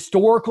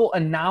historical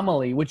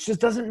anomaly, which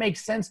just doesn't make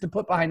sense to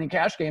put behind the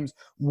cash games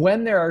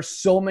when there are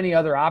so many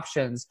other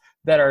options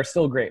that are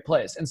still great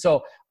plays. And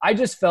so I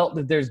just felt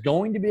that there's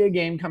going to be a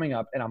game coming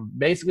up, and I'm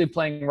basically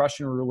playing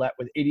Russian roulette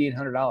with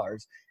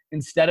 $8,800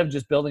 instead of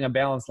just building a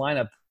balanced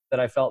lineup that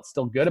I felt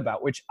still good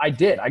about, which I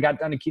did. I got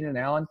down to Keenan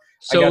Allen.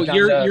 So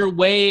your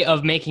way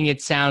of making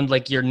it sound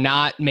like you're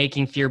not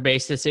making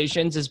fear-based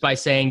decisions is by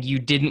saying you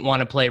didn't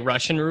want to play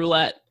Russian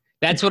roulette.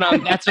 That's what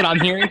I'm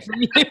hearing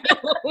from you.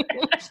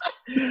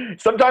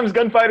 Sometimes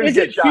gunfighters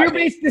get shot.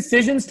 Fear-based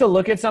decisions to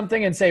look at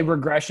something and say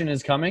regression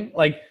is coming?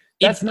 Like,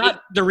 that's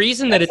not the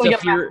reason that it's the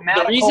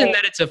reason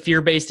that it's a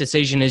fear-based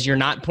decision is you're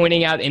not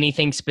pointing out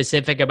anything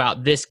specific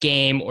about this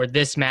game or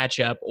this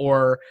matchup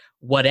or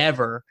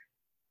whatever.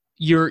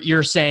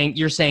 You're saying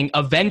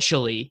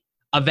eventually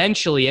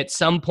at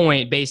some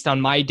point, based on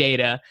my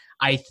data,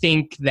 I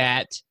think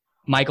that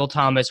Michael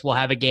Thomas will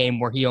have a game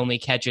where he only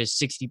catches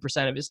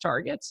 60% of his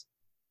targets.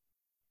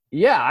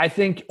 Yeah, I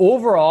think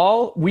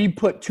overall we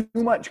put too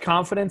much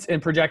confidence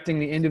in projecting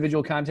the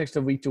individual context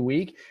of week to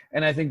week.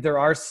 And I think there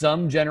are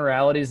some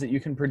generalities that you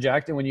can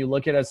project. And when you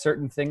look at a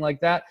certain thing like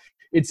that,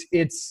 it's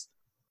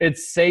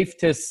safe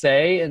to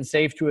say and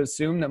safe to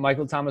assume that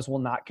Michael Thomas will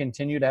not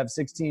continue to have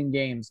 16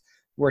 games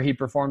where he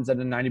performs at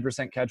a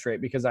 90% catch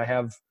rate, because I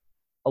have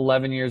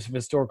 11 years of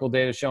historical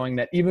data showing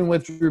that even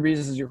with Drew Brees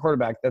as your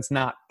quarterback, that's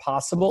not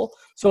possible.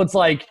 So it's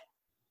like,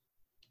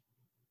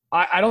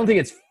 I don't think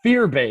it's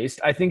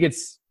fear-based. I think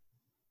it's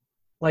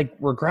like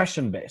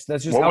regression-based.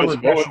 That's just what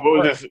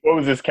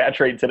was his catch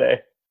rate today?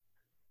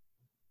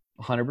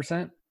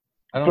 100%.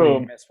 I don't think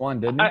he missed one,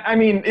 didn't he? I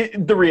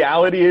mean, the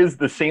reality is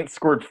the Saints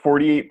scored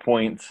 48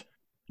 points.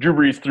 Drew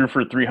Brees threw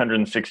for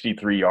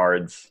 363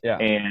 yards,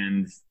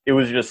 and it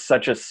was just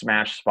such a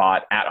smash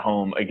spot at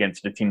home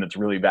against a team that's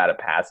really bad at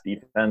pass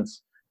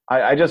defense.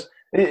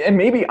 And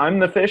maybe I'm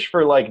the fish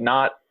for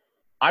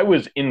I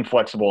was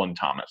inflexible in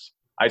Thomas.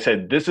 I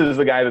said, this is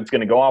the guy that's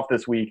going to go off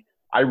this week.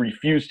 I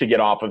refused to get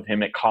off of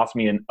him. It cost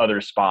me in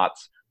other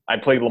spots. I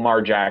played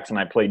Lamar Jackson.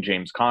 I played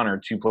James Conner,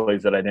 2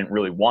 plays that I didn't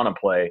really want to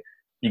play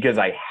because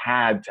I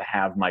had to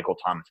have Michael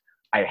Thomas.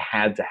 I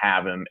had to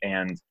have him,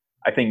 and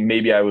I think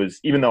maybe I was,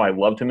 even though I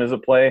loved him as a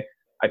play,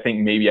 I think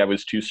maybe I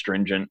was too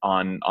stringent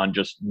on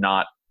just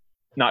not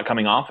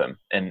coming off him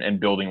and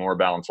building a more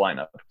balanced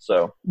lineup.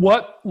 So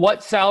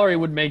what salary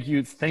would make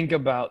you think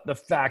about the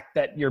fact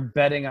that you're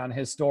betting on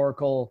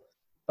historical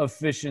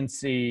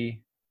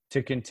efficiency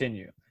to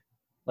continue?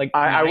 Like,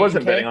 I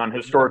wasn't betting on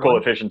historical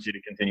efficiency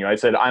to continue. I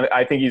said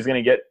I think he's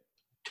going to get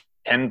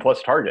 10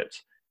 plus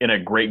targets in a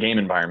great game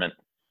environment.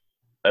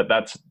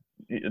 That's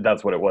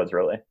what it was,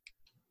 really.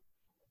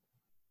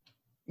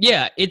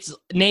 Yeah, it's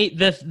Nate.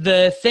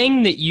 The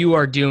thing that you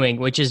are doing,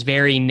 which is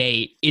very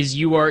Nate, is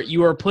you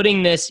are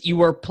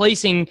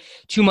placing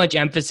too much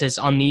emphasis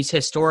on these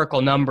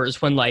historical numbers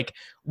when,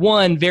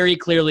 one, very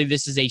clearly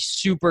this is a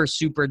super,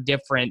 super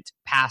different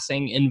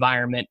passing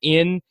environment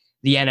in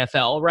the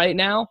NFL right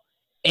now.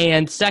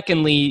 And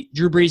secondly,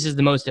 Drew Brees is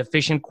the most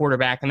efficient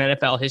quarterback in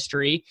NFL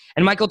history,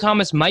 and Michael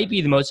Thomas might be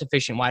the most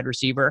efficient wide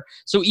receiver.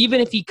 So even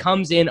if he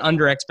comes in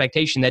under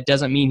expectation, that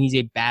doesn't mean he's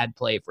a bad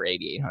play for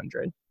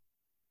 8,800.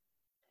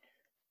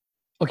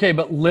 Okay,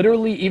 but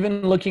literally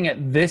even looking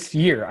at this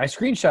year, I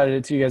screenshotted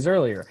it to you guys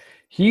earlier.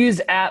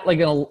 He's at a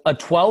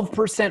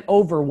 12%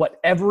 over what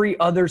every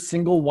other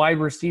single wide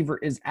receiver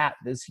is at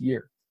this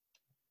year.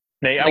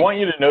 Nate, I want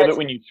you to know that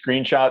when you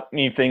screenshot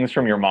me things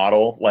from your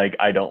model,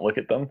 I don't look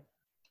at them.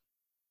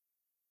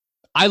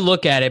 I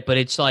look at it, but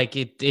it's like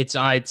it's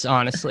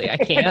honestly I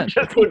It can't.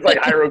 just looks like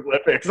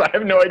hieroglyphics. I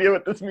have no idea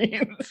what this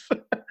means.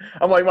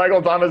 I'm like,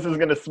 Michael Thomas is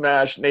going to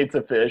smash. Nate's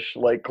a fish.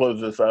 Like,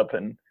 close this up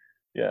and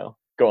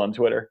go on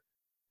Twitter.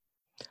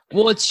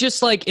 Well, it's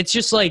just like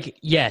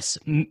yes,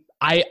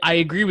 I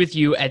agree with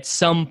you. At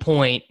some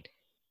point,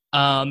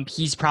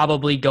 he's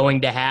probably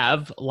going to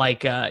have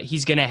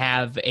he's going to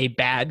have a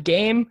bad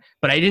game,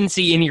 but I didn't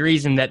see any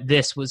reason that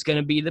this was going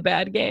to be the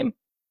bad game.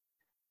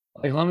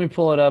 Like, let me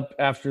pull it up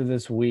after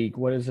this week.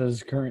 What is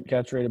his current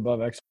catch rate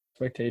above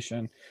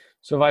expectation?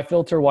 So if I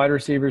filter wide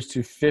receivers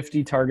to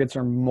 50 targets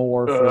or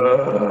more,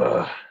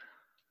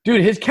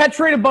 dude, his catch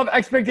rate above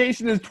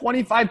expectation is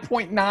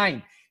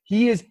 25.9.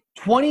 He is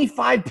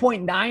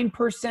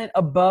 25.9%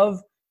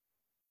 above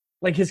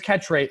his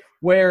catch rate,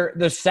 where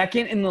the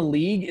second in the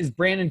league is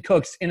Brandon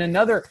Cooks in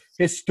another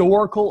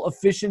historical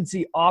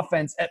efficiency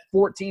offense at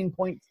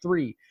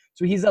 14.3.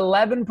 So he's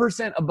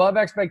 11% above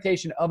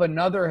expectation of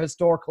another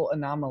historical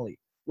anomaly.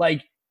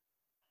 25%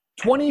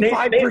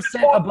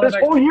 above. This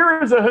whole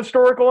year is a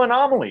historical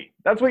anomaly.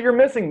 That's what you're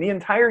missing. The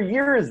entire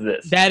year is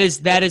this. That is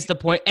the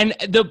point. And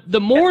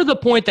the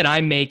point that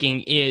I'm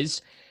making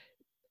is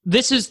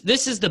this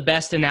is the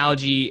best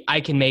analogy I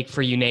can make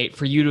for you, Nate,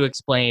 for you to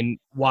explain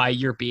why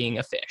you're being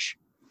a fish.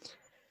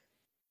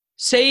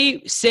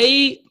 Say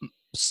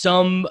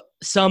some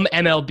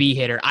MLB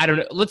hitter, I don't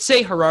know, let's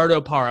say Gerardo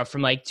Parra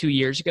from 2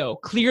 years ago.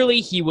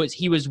 Clearly he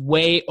was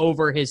way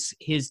over his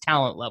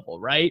talent level,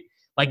 right?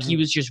 His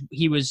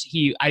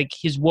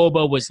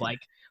WOBA was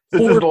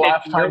this is the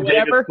last time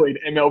David played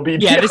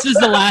MLB. Yeah, this is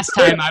the last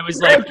time I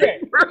was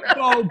okay.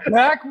 So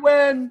back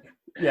when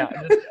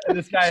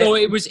this guy. So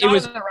it was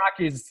the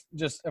Rockies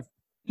just.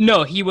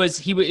 No, it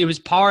was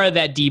Parra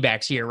that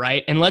D-backs year,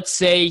 right? And let's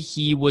say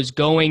he was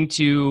going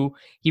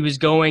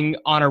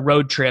on a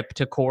road trip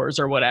to Coors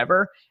or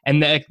whatever,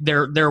 and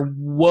their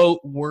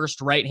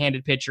worst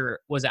right-handed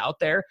pitcher was out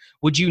there.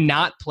 Would you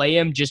not play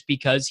him just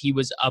because he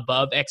was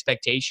above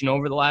expectation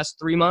over the last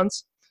 3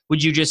 months?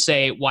 Would you just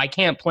say, well, I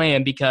can't play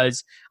him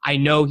because I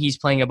know he's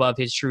playing above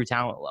his true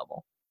talent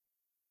level?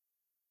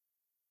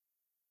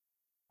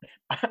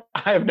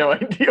 I have no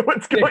idea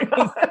what's going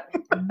on.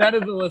 None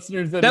of the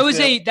listeners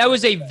that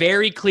was a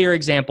very clear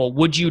example.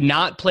 Would you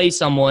not play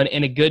someone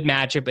in a good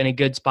matchup in a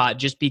good spot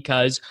just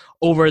because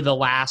over the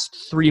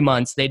last 3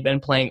 months they'd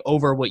been playing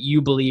over what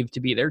you believe to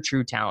be their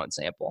true talent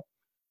sample?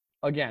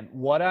 Again,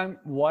 what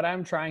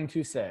I'm trying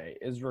to say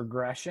is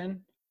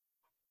regression.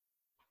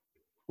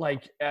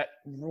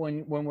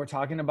 When we're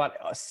talking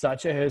about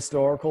such a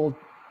historical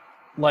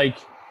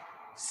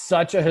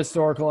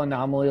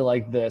anomaly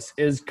like this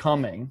is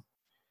coming.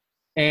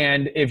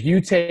 And if you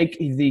take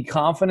the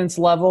confidence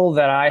level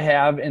that I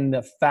have in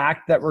the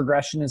fact that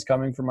regression is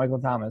coming from Michael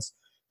Thomas,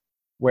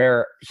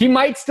 where he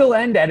might still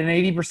end at an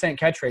 80%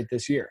 catch rate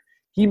this year.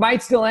 He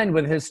might still end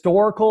with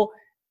historical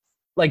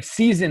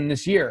season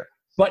this year,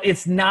 but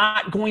it's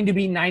not going to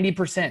be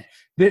 90%.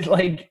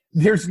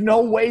 There's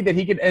no way that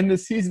he could end the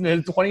season at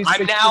 26%.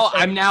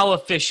 I'm now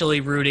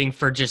officially rooting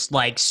for just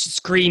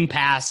screen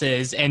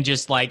passes and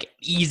just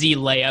easy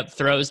layup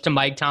throws to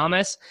Mike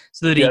Thomas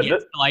so that he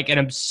gets an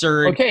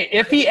absurd. Okay,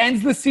 if he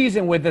ends the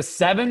season with a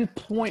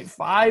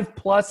 7.5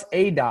 plus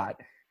ADOT,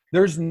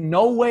 there's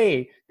no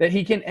way that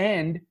he can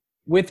end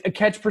with a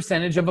catch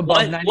percentage of above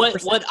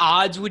 90%. What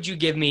odds would you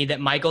give me that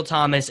Michael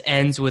Thomas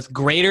ends with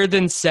greater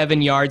than 7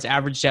 yards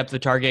average depth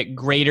of target,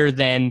 greater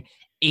than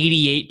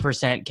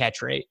 88%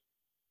 catch rate?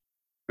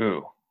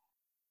 Ooh.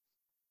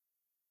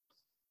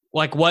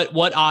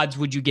 What odds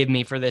would you give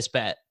me for this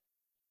bet?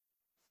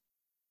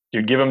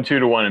 You give him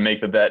 2-1 and make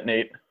the bet,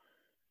 Nate.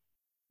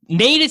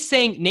 Nate is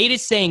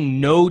saying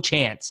no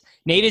chance.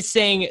 Nate is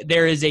saying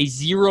there is a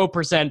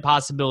 0%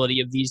 possibility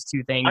of these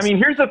two things. I mean,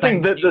 here's the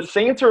thing: the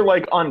Saints are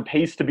on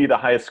pace to be the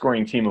highest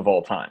scoring team of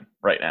all time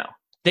right now.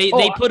 They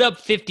put up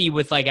 50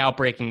 with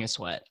outbreaking a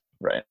sweat.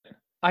 Right.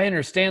 I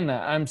understand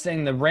that. I'm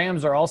saying the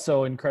Rams are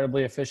also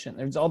incredibly efficient.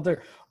 There's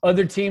other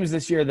teams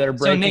this year that are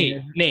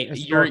breaking. So Nate,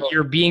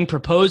 you're being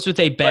proposed with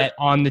a bet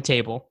on the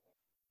table.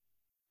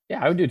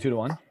 Yeah, I would do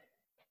 2-1.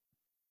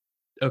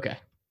 Okay.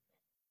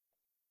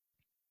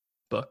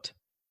 Booked.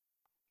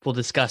 We'll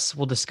discuss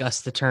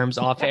the terms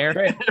off air.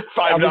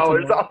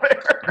 $5 off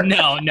air.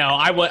 No,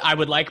 I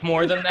would like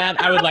more than that.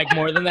 I would like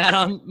more than that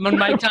on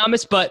Mike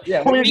Thomas. But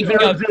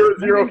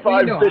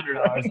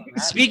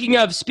speaking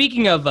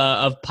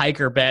of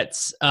Piker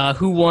bets,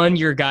 who won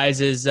your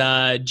guys'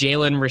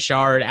 Jalen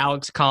Richard,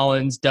 Alex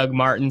Collins, Doug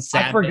Martin?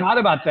 I forgot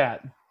about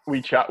that.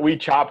 We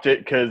chopped it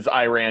because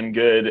I ran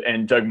good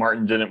and Doug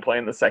Martin didn't play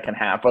in the second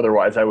half.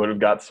 Otherwise, I would have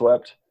got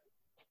swept.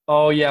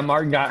 Oh, yeah,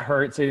 Martin got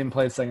hurt, so he didn't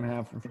play the second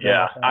half.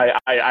 Yeah,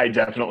 I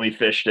definitely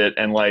fished it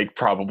and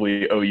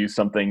probably owe you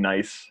something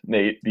nice,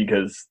 Nate,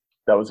 because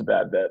that was a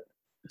bad bet.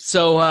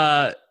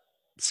 So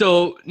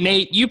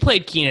Nate, you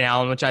played Keenan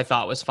Allen, which I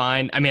thought was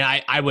fine. I mean,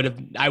 I would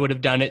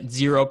have done it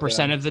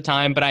 0% of the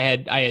time, but I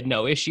had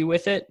no issue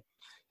with it.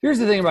 Here's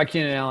the thing about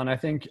Keenan Allen. I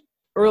think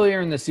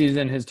earlier in the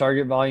season, his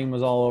target volume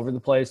was all over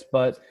the place,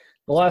 but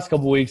the last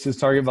couple of weeks, his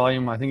target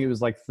volume, I think it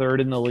was third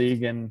in the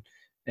league, and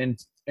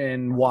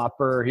in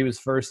Whopper. He was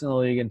first in the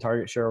league in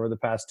target share over the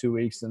past 2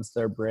 weeks since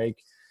their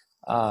break.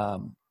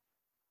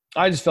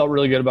 I just felt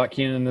really good about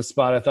Keenan in this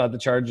spot. I thought the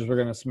Chargers were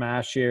going to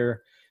smash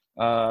here.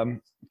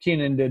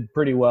 Keenan did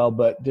pretty well,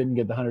 but didn't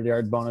get the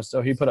 100-yard bonus,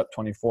 so he put up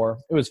 24.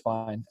 It was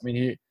fine. I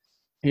mean,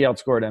 he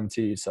outscored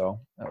MT, so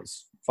that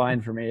was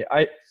fine for me.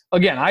 I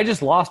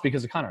just lost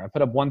because of Connor. I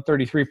put up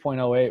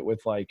 133.08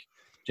 with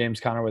James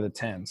Conner with a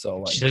 10.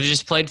 So should have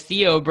just played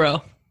Theo,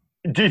 bro.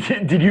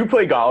 Did you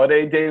play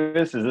Galladay,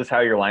 Davis? Is this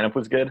how your lineup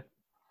was good?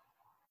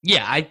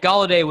 Yeah,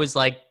 Galladay was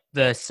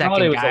the second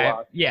Galladay was guy. a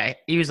lot. Yeah,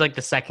 he was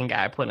the second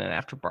guy I put in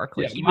after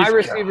Barkley. Yeah, my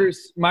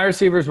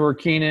receivers were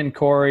Keenan,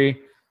 Corey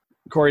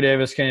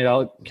Davis, Kenny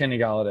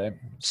Galladay.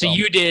 So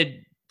you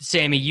did,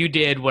 Sammy, you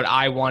did what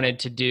I wanted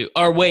to do.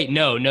 Or wait,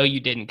 no, you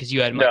didn't, because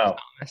you had Michael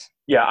Thomas.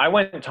 Yeah, I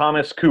went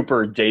Thomas,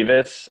 Cooper,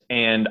 Davis,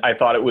 and I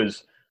thought it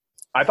was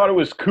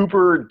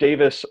Cooper,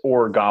 Davis,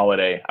 or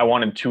Galladay. I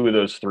wanted two of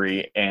those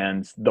three,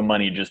 and the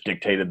money just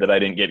dictated that I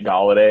didn't get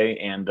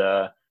Galladay, and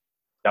that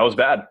was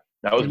bad.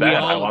 That was bad.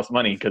 I lost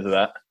money because of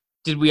that.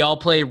 Did we all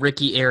play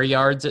Ricky air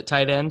yards at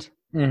tight end?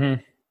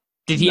 Mm-hmm.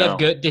 Did he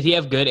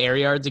have good air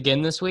yards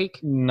again this week?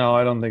 No,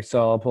 I don't think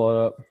so. I'll pull it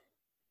up.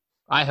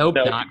 I hope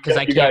not, because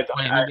I can't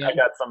play him again.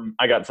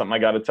 I got something I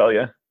got to tell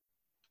you.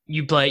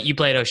 You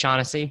played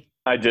O'Shaughnessy?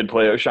 I did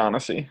play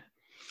O'Shaughnessy.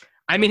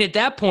 I mean, at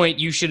that point,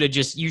 you should have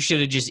just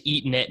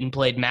eaten it and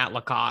played Matt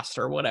Lacoste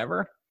or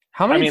whatever.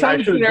 How many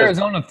times did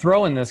Arizona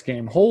throw in this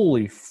game?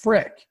 Holy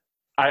frick!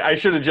 I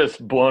should have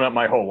just blown up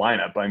my whole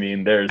lineup. I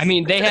mean,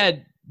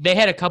 they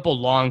had a couple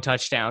long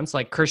touchdowns.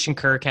 Like Christian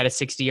Kirk had a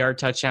 60-yard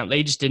touchdown.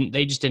 They just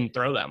didn't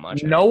throw that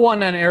much. No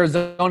one in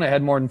Arizona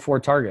had more than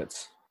 4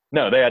 targets.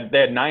 No, they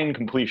had 9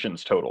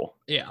 completions total.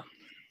 Yeah.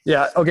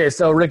 Yeah. Okay.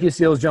 So Ricky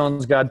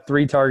Seals-Jones got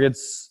 3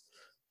 targets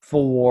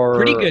for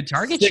pretty good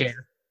target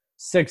share.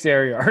 6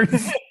 air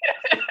yards.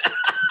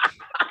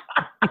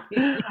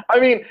 I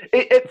mean,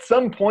 at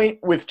some point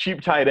with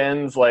cheap tight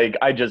ends,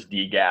 I just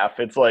degaff.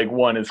 It's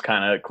one is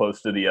kind of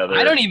close to the other.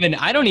 I don't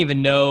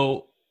even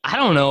know. I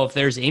don't know if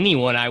there's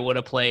anyone I would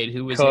have played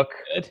who was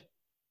good.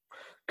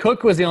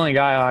 Cook was the only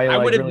guy I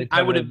would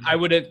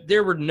have.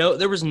 There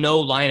was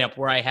no lineup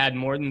where I had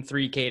more than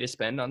 $3K to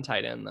spend on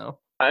tight end though.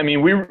 I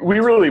mean, we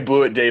really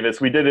blew it, Davis.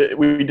 We did it.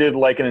 We did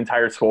an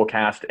entire skull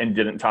cast and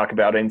didn't talk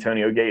about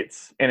Antonio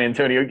Gates, and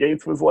Antonio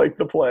Gates was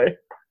the play.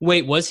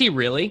 Wait, was he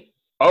really?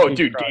 Oh,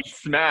 dude,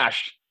 Gates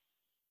smashed.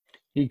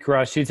 He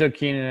crushed. He took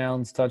Keenan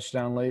Allen's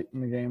touchdown late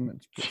in the game.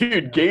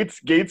 Dude,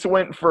 Gates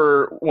went 5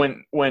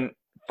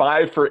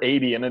 for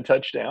 80 and a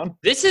touchdown.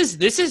 This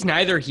is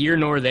neither here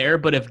nor there,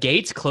 but if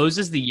Gates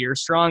closes the year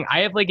strong, I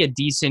have a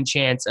decent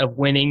chance of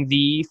winning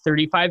the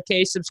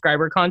 35K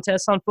subscriber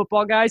contest on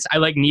Football Guys. I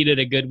needed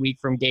a good week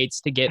from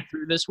Gates to get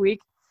through this week.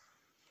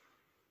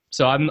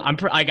 So I'm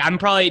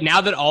probably,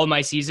 now that all my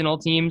seasonal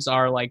teams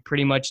are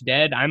pretty much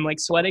dead, I'm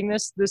sweating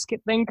this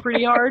thing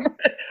pretty hard.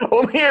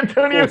 Only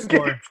Antonio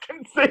Gates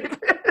can save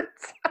it.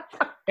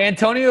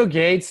 Antonio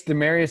Gates,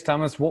 Demaryius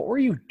Thomas, what were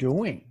you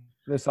doing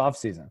this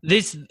offseason?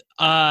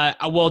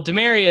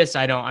 Demaryius,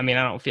 I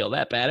don't feel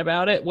that bad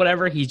about it.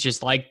 Whatever. He's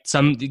just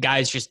some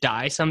guys just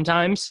die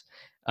sometimes.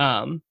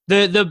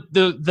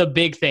 The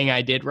big thing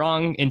I did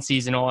wrong in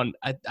seasonal, and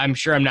I'm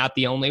sure I'm not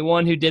the only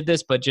one who did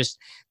this, but just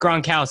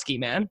Gronkowski,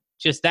 man.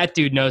 Just that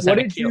dude knows how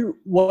to kill.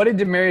 What did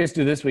Demaryius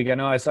do this week? I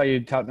know I saw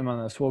you touting him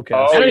on the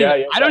Swolecast.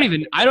 I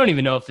don't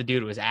even know if the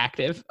dude was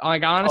active.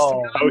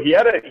 Honestly. He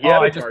had a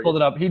I just pulled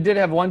it up. He did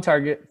have 1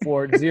 target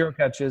for 0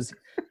 catches,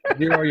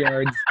 0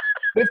 yards,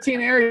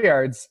 15 air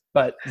yards,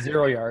 but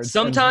 0 yards.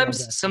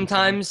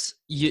 Sometimes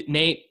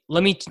Nate,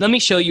 let me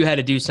show you how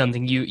to do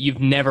something you've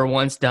never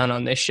once done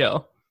on this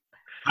show.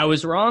 I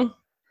was wrong.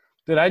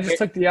 Dude, I just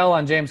took the L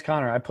on James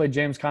Conner. I played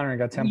James Conner and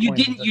got 10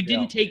 points. You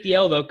didn't take the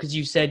L though, because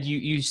you said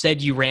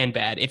you ran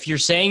bad. If you're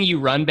saying you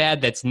run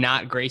bad, that's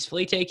not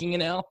gracefully taking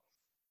an L.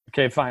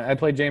 Okay, fine. I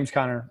played James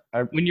Conner.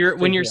 When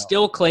you're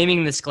still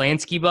claiming the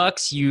Sklansky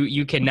Bucks,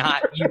 you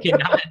cannot be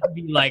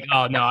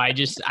oh no, I'm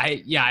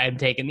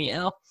taking the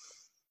L.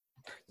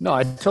 No,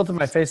 I tilted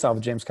my face off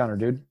with James Conner,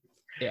 dude.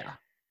 Yeah.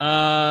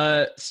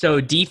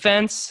 So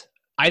defense,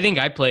 I think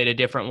I played a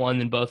different one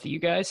than both of you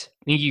guys.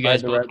 I think you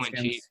guys both went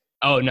cheap.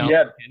 Oh no.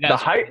 Yeah, the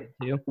height.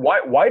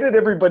 Why did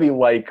everybody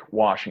like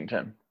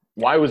Washington?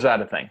 Why was that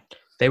a thing?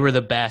 They were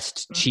the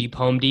best cheap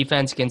home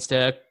defense against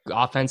a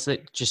offense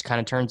that just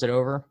kind of turns it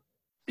over.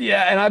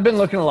 Yeah, and I've been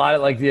looking a lot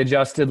at the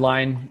adjusted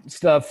line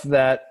stuff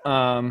that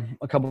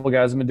a couple of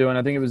guys have been doing.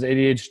 I think it was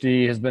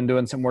ADHD has been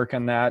doing some work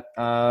on that.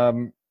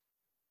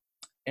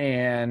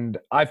 And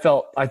I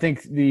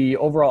think the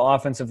overall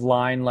offensive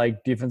line,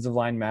 defensive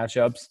line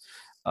matchups,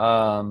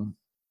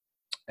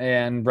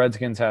 and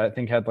Redskins had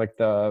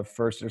the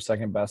first or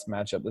second best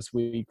matchup this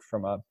week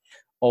from a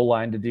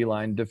O-line to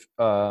D-line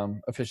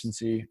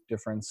efficiency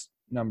difference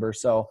number.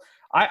 So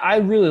I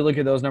really look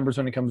at those numbers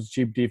when it comes to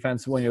cheap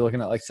defense when you're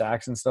looking at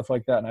sacks and stuff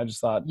like that. And I just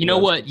thought, you know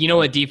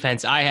what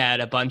defense I had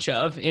a bunch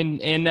of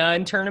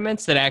in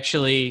tournaments that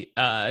actually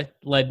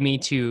led me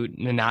to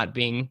not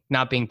being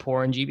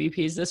poor in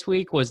GBPs this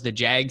week was the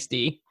Jags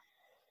D.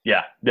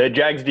 Yeah, the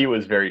Jags D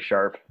was very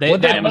sharp. That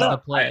was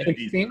the play.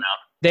 16?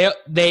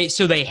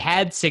 They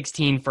had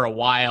 16 for a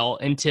while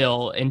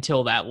until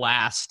that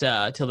last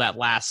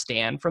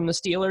stand from the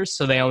Steelers.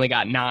 So they only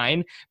got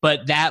 9,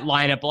 but that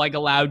lineup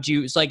allowed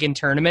you. It's like in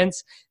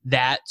tournaments,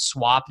 that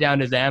swap down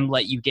to them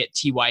let you get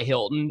T.Y.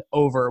 Hilton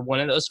over one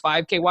of those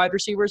 5K wide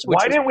receivers.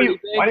 Why didn't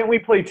we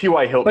play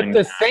T.Y. Hilton?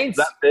 But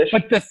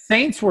the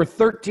Saints were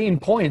 13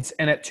 points,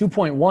 and at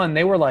 2.1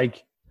 they were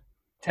like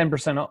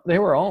 10%. They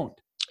were owned.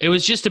 It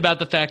was just about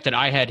the fact that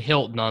I had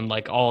Hilton on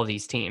all of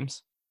these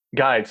teams.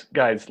 Guys,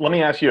 let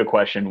me ask you a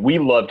question. We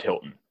loved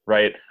Hilton,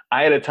 right?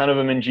 I had a ton of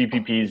them in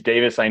GPPs.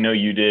 Davis, I know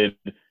you did.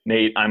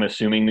 Nate, I'm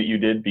assuming that you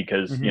did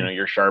because,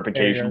 you're sharp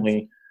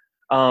occasionally.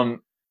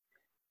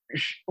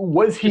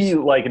 Was he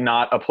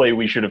not a play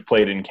we should have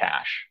played in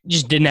cash?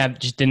 Just didn't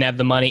have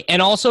the money.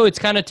 And also it's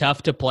kind of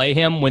tough to play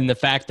him when the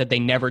fact that they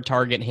never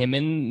target him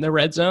in the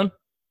red zone.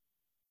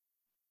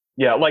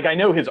 Yeah, I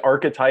know his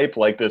archetype,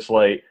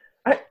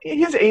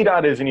 his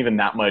ADOT isn't even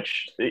that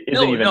much.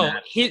 The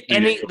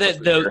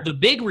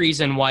big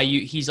reason why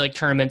he's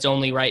tournaments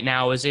only right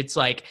now is it's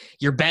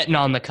you're betting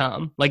on the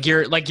come.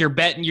 You're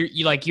betting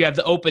you have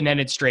the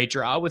open-ended straight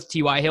draw with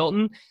T.Y.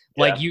 Hilton.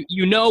 Yeah.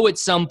 At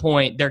some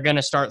point they're going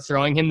to start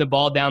throwing him the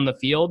ball down the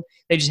field.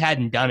 They just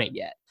hadn't done it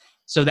yet.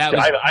 So that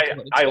was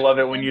I love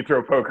it when you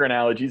throw poker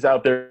analogies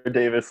out there,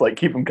 Davis.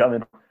 Keep them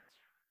coming.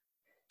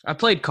 I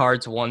played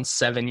cards once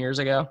 7 years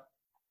ago.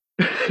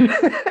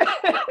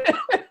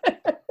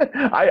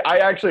 I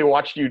actually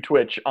watched you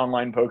Twitch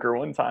online poker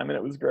one time, and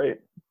it was great.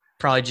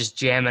 Probably just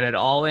jamming it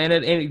all in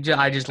it.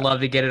 I just love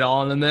to get it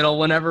all in the middle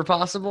whenever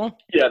possible.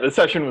 Yeah, the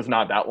session was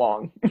not that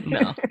long.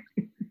 No.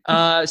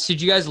 So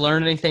did you guys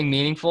learn anything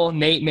meaningful?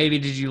 Nate, maybe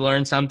did you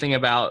learn something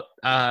about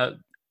how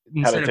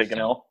to take an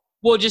L?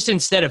 Well, just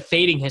instead of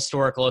fading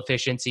historical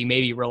efficiency,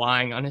 maybe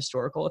relying on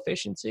historical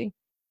efficiency.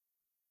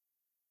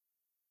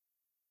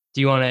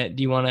 Do you have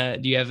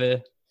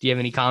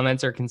any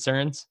comments or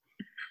concerns?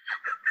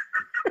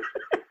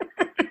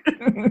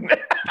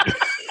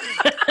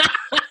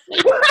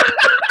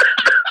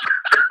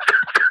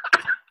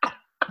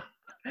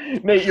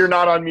 Nate, you're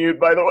not on mute,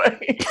 by the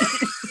way.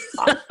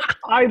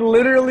 I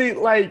literally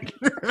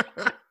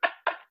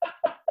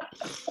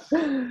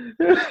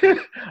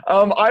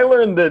I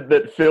learned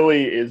that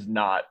Philly is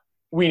not.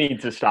 We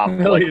need to stop.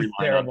 Philly is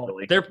terrible.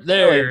 Philly.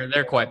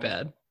 They're quite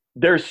bad.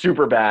 They're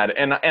super bad,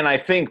 and I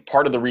think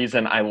part of the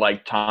reason I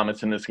liked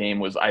Thomas in this game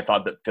was I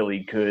thought that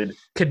Philly could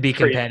be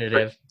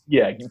competitive.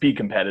 Be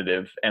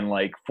competitive and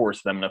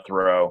force them to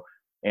throw.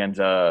 And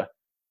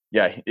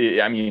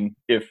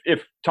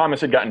if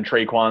Thomas had gotten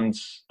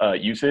Traquan's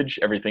usage,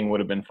 everything would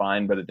have been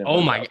fine. But it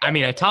didn't.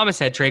 If Thomas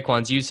had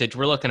Traquan's usage,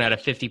 we're looking at a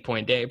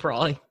 50-point day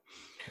probably.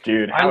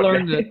 Dude, I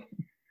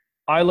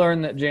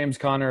learned that James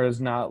Conner is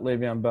not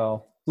Le'Veon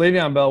Bell.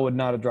 Le'Veon Bell would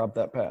not have dropped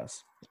that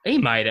pass. He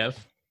might have.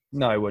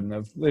 No, he wouldn't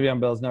have.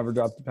 Le'Veon Bell's never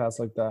dropped a pass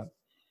like that.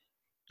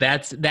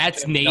 That's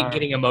Nate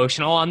getting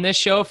emotional on this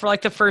show for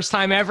the first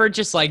time ever,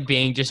 just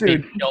being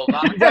killed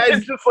off.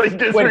 It's just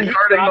disregarding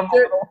the model.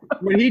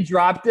 When he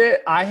dropped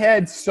it, I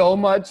had so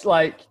much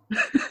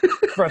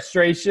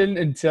frustration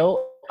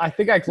until I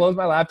think I closed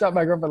my laptop.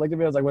 My girlfriend looked at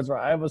me. I was like, "What's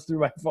wrong?" I almost threw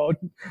my phone.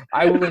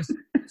 I was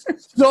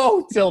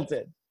so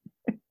tilted.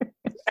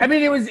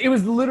 It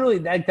was literally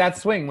that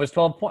swing was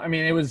 12 points.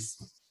 It was.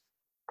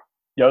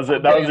 Yeah,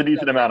 that was a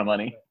decent amount of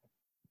money.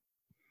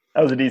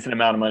 That was a decent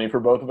amount of money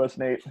for both of us,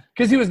 Nate.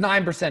 Because he was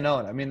 9%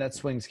 owned. That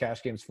swings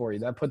cash games for you.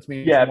 That puts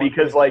me. Yeah,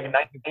 because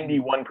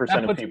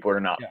 91% of people are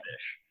not fish.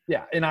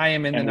 Yeah, and I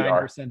am in the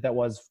 9% that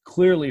was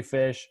clearly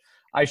fish.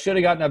 I should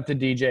have gotten up to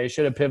DJ.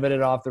 Should have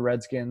pivoted off the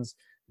Redskins.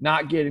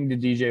 Not getting to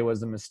DJ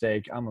was a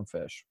mistake. I'm a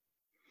fish.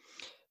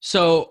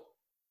 So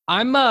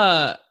I'm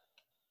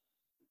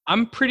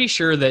pretty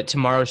sure that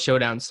tomorrow's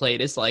showdown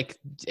slate is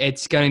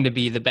it's going to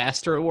be the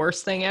best or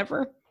worst thing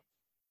ever.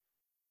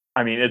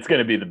 It's going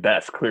to be the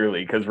best,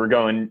 clearly, because we're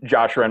going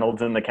Josh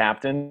Reynolds and the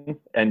captain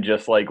and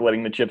just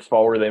letting the chips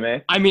fall where they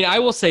may. I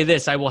will say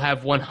this. I will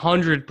have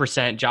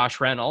 100%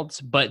 Josh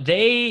Reynolds, but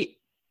this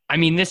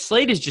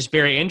slate is just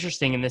very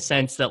interesting in the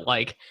sense that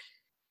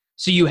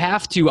so you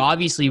have to,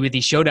 obviously with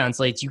these showdown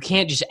slates, you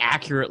can't just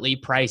accurately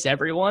price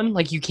everyone.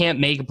 You can't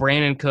make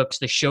Brandon Cooks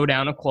the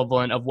showdown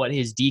equivalent of what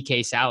his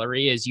DK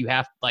salary is. You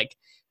have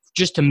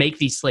just to make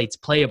these slates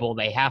playable,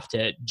 they have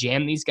to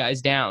jam these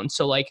guys down.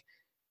 So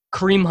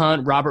Kareem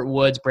Hunt, Robert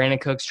Woods, Brandon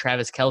Cooks,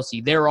 Travis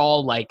Kelce, they're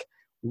all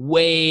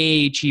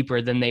way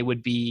cheaper than they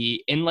would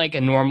be in a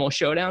normal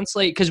showdown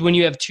slate. Because when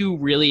you have two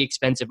really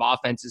expensive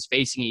offenses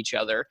facing each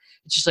other,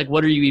 it's just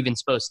what are you even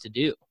supposed to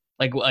do?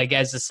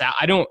 As a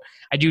I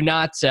do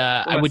not.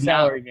 I would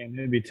salary game.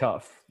 It'd be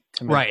tough.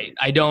 Right.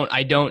 I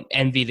don't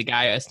envy the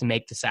guy who has to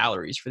make the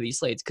salaries for these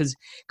slates because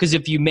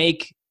if you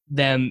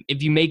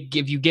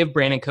give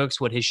Brandon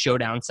Cooks what his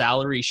showdown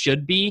salary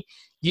should be.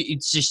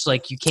 It's just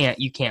you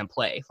can't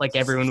play.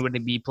 Everyone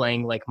would be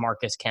playing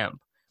Marcus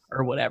Kemp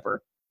or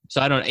whatever. So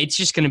I don't know. It's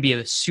just going to be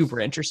a super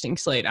interesting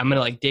slate. I'm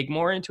going to dig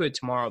more into it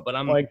tomorrow, but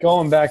I'm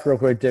going back real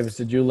quick, Davis,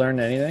 did you learn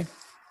anything?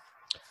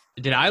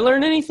 Did I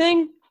learn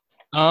anything?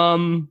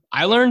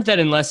 I learned that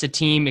unless a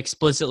team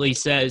explicitly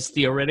says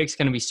Theo Riddick's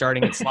going to be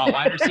starting at slot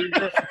wide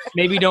receiver,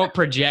 maybe don't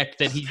project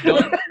that he's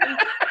going.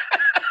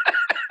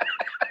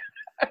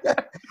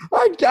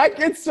 I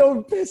get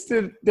so pissed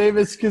at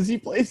Davis because he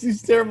plays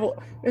these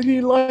terrible and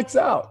he lucks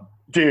out.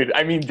 Dude,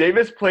 I mean,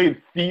 Davis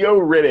played Theo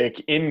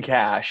Riddick in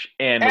cash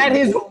and at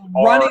his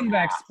running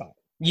back spot.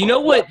 You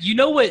know what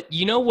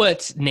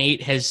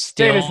Nate has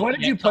still. Davis, what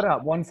did you put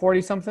up?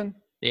 140 something?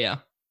 Yeah,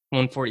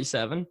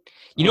 147.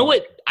 You know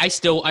what? I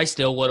still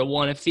would have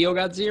won if Theo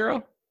got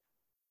 0.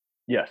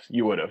 Yes,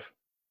 you would have.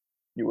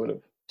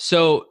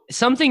 So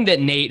something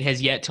that Nate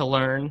has yet to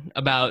learn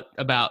about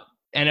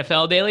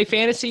NFL daily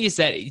fantasy is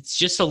that it's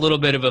just a little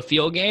bit of a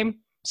field game.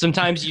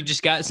 Sometimes you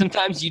just got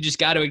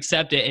to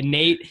accept it. And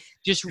Nate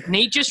just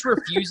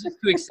refuses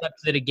to accept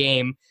that a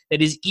game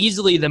that is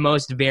easily the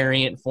most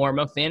variant form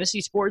of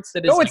fantasy sports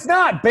that is. No, it's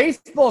not.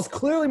 Baseball is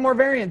clearly more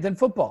variant than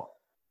football.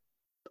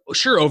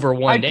 Sure, over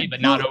one day,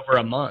 but not over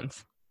a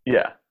month.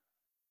 Yeah.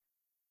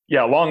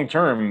 Yeah, long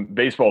term,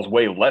 baseball is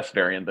way less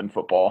variant than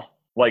football.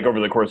 Like over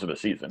the course of a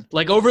season.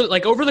 Like over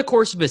the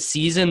course of a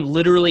season,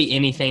 literally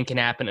anything can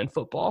happen in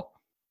football.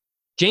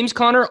 James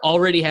Conner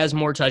already has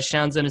more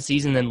touchdowns in a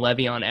season than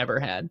Le'Veon ever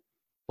had.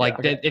 Like,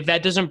 yeah, okay. If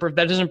that doesn't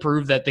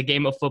prove that the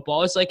game of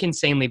football is like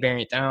insanely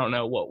variant, I don't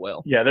know what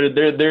will. Yeah,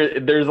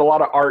 there's a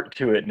lot of art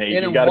to it, Nate.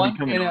 You got to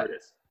become an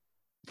artist.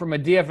 From a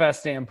DFS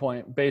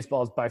standpoint,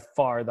 baseball is by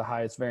far the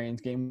highest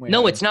variance game.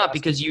 No, it's not,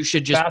 because you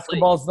should just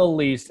basketball's the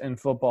least and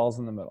football's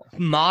in the middle.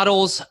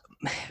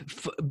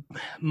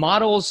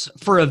 Models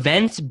for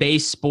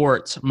event-based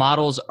sports,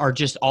 models are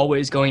just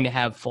always going to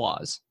have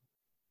flaws.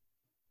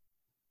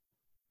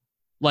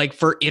 Like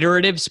for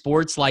iterative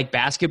sports like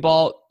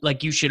basketball,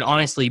 like you should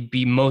honestly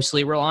be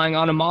mostly relying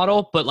on a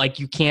model, but like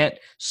you can't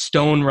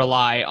stone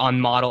rely on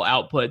model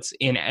outputs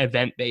in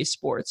event-based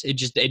sports.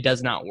 It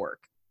does not work.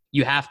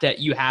 You have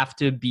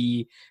to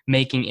be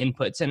making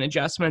inputs and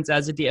adjustments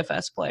as a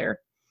DFS player.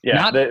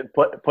 Yeah,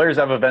 players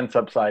have events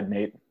upside,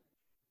 Nate.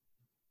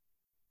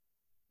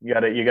 You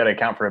gotta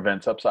account for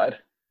events upside.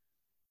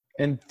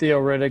 And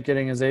Theo Riddick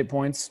getting his 8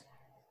 points.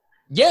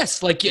 Yes,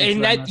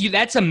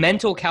 that's a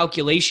mental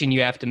calculation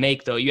you have to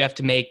make, though. You have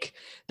to make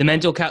the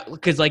mental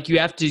because you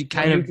have to you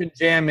can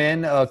jam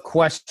in a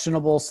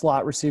questionable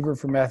slot receiver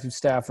for Matthew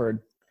Stafford.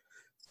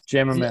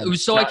 Jam him in. It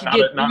was not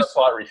a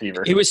slot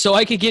receiver. It was so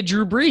I could get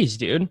Drew Brees,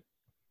 dude.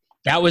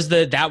 That was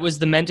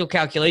the mental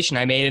calculation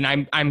I made,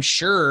 and I'm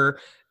sure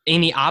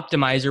any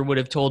optimizer would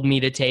have told me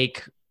to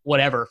take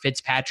whatever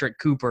Fitzpatrick,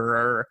 Cooper,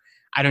 or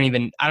I don't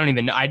even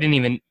know.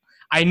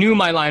 I knew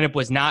my lineup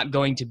was not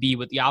going to be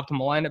what the optimal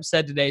lineup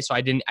said today, so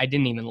I didn't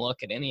even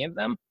look at any of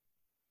them.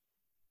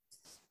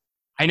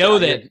 I know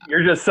that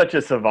you're just such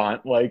a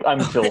savant. Like, I'm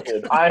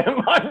tilted.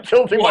 I'm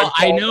tilting my balls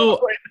I know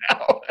right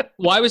now.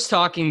 Well,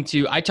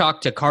 I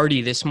talked to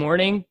Cardi this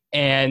morning,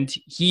 and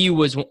he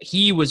was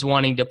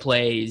wanting to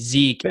play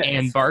Zeke Fitz.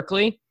 And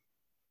Barkley.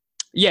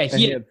 Yeah,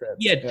 he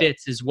had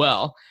Fitz as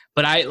well.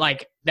 But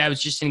that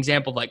was just an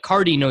example of like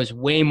Cardi knows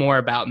way more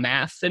about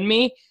math than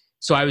me.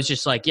 So I was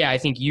just like, yeah, I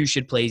think you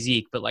should play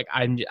Zeke, but like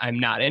I'm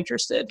not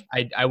interested.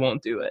 I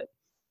won't do it.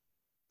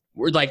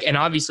 And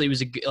obviously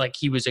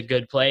he was a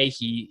good play.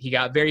 He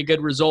got very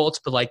good results,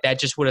 but like that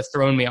just would have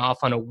thrown me off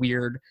on a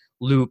weird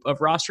loop of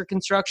roster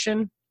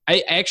construction.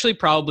 I actually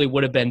probably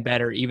would have been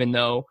better, even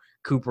though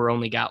Cooper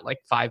only got like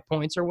 5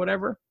 points or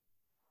whatever.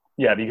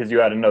 Yeah, because you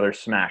had another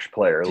smash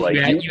player. Like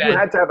you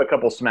had to have a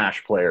couple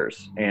smash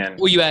players, and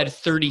you had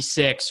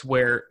 36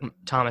 where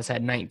Thomas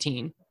had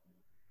 19.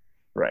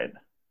 Right.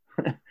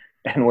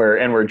 And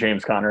where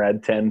James Conner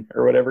had 10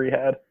 or whatever he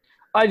had.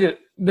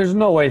 There's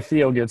no way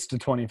Theo gets to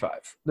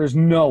 25. There's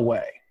no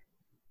way.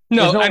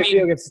 No, I mean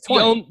Theo gets to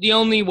 20. The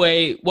only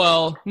way.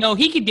 Well, no,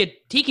 he could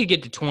get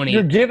to 20.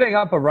 You're giving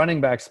up a running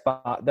back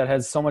spot that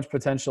has so much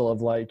potential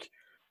of like,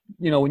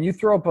 when you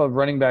throw up a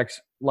running back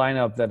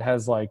lineup that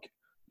has like,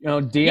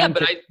 Deion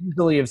could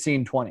easily have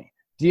seen 20.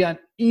 Deion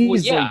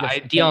easily. Well, yeah,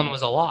 Deion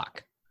was a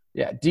lock.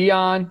 Yeah,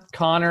 Deion,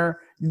 Connor.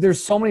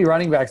 There's so many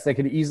running backs that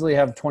could easily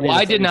have 20. Well,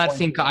 I did not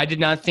think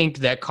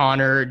that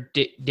Connor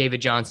David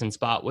Johnson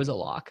spot was a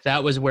lock.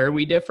 That was where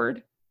we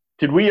differed.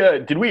 Did we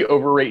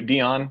overrate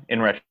Deion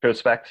in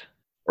retrospect,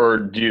 or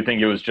do you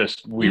think it was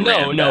just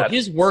ran bad?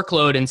 His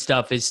workload and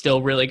stuff is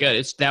still really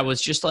good. That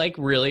was just like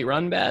really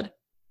run bad.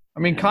 I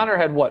mean, Connor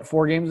had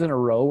 4 games in a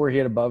row where he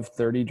had above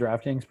 30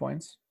 DraftKings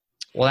points.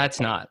 Well, that's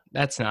not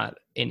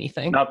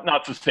anything.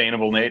 Not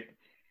sustainable, Nate.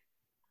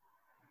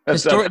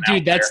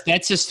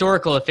 That's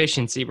historical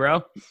efficiency,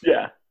 bro.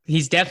 Yeah.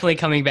 He's definitely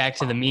coming back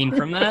to the mean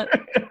from that.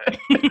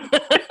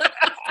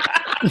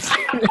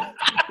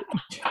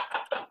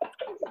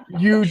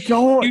 You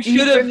should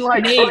have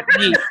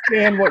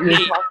understand what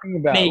you're talking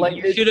about.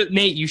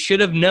 Nate, you should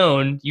have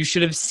known. You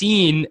should have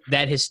seen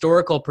that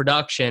historical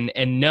production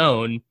and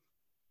known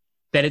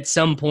that at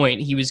some point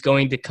he was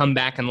going to come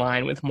back in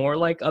line with more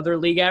like other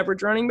league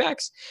average running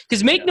backs.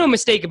 Because make no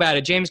mistake about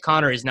it, James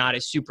Conner is not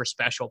a super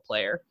special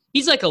player.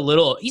 He's like a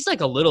little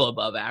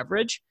above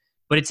average,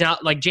 but it's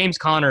not like James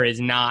Conner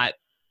is not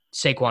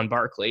Saquon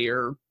Barkley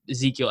or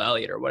Ezekiel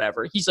Elliott or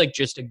whatever. He's like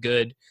just a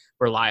good,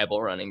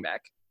 reliable running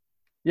back.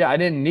 Yeah, I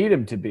didn't need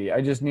him to be.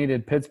 I just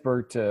needed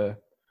Pittsburgh to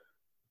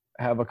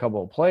have a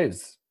couple of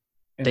plays.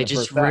 They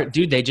just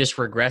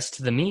regressed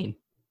to the mean.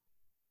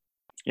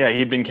 Yeah,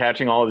 he'd been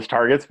catching all his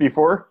targets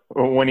before.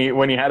 When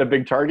he had a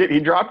big target, he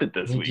dropped it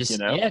this week.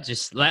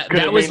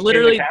 That was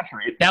literally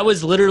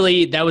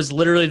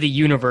the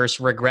universe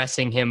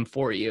regressing him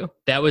for you.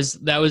 That was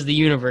the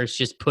universe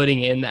just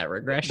putting in that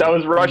regression. That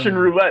was Russian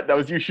roulette. That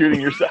was you shooting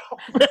yourself.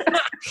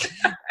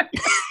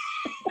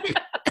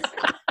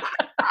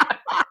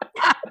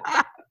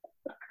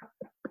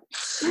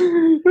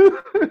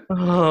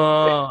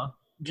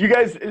 Do you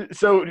guys?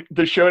 So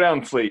the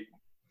showdown slate.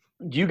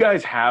 Do you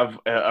guys have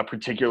a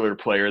particular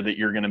player that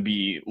you're going to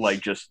be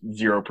like just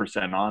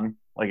 0% on,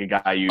 like a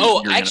guy you?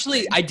 Oh,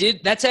 actually, I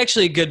did. That's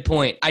actually a good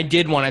point. I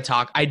did want to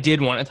talk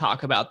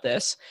about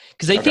this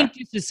because I think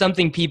this is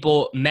something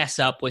people mess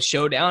up with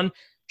Showdown.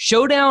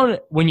 Showdown,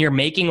 when you're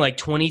making like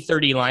 20,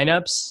 30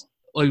 lineups,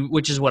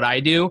 which is what I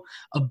do,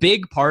 a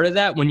big part of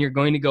that when you're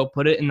going to go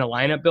put it in the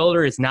lineup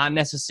builder is not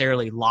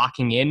necessarily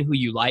locking in who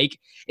you like.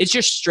 It's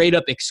just straight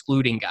up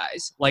excluding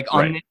guys. Like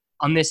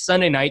on this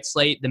Sunday night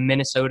slate, the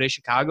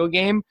Minnesota-Chicago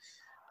game,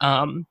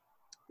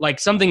 like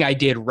something I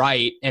did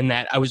right, and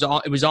that it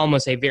was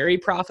almost a very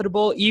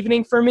profitable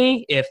evening for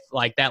me if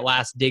like that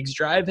last Diggs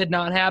drive had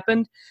not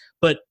happened.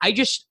 But I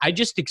just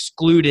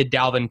excluded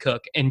Dalvin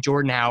Cook and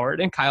Jordan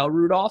Howard and Kyle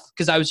Rudolph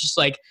because I was just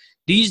like,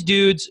 these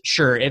dudes,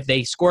 sure, if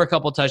they score a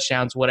couple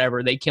touchdowns,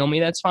 whatever, they kill me,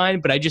 that's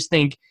fine. But I just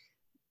think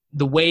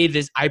the way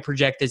I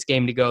project this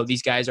game to go,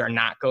 these guys are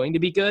not going to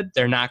be good.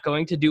 They're not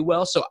going to do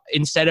well. So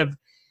instead of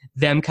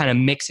them kind of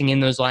mixing in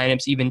those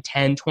lineups, even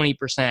 10,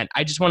 20%,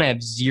 I just want to have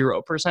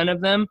 0%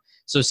 of them.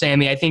 So,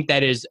 Sammy, I think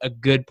that is a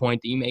good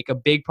point that you make. A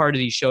big part of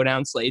these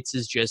showdown slates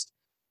is just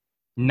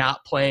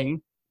not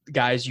playing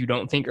guys you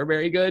don't think are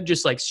very good,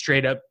 just like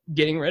straight up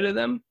getting rid of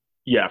them.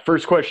 Yeah,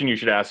 first question you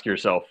should ask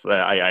yourself,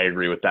 I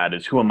agree with that,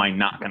 is who am I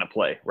not going to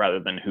play rather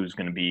than who's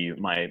going to be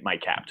my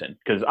captain?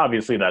 Because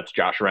obviously that's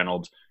Josh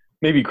Reynolds,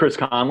 maybe Chris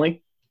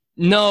Conley.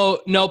 No,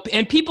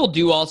 and people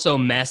do also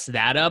mess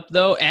that up,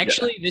 though.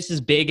 Actually, This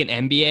is big in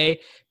NBA.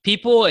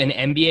 People in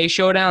NBA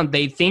Showdown,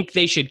 they think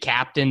they should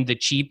captain the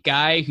cheap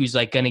guy who's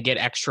like going to get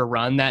extra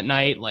run that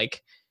night.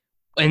 Like,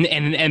 and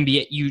in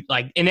NBA,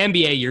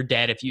 you're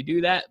dead if you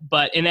do that.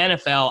 But in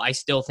NFL, I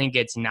still think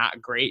it's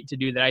not great to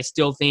do that. I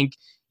still think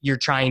you're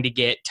trying to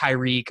get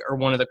Tyreek or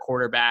one of the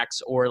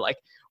quarterbacks or like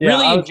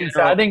really.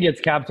 I think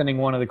it's captaining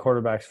one of the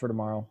quarterbacks for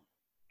tomorrow.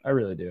 I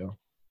really do.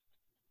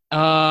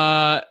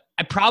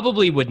 I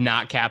probably would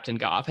not captain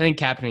Goff. I think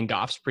captaining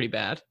Goff's pretty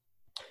bad.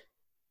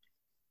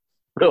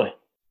 Really?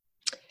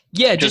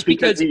 Yeah, just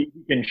because he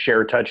can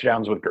share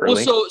touchdowns with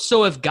Gurley. Well,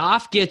 so if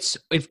Goff,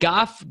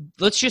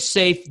 let's just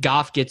say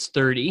Goff gets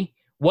 30,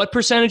 what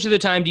percentage of the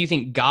time do you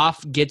think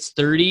Goff gets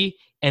 30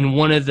 and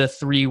one of the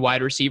three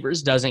wide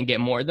receivers doesn't get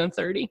more than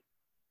 30?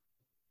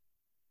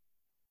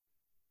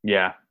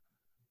 Yeah.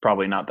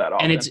 Probably not that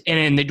often.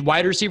 And the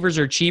wide receivers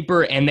are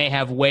cheaper and they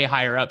have way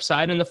higher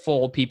upside in the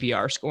full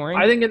PPR scoring.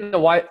 I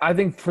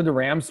think for the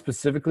Rams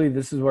specifically,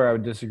 this is where I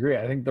would disagree.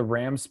 I think the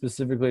Rams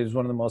specifically is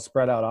one of the most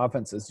spread out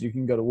offenses. You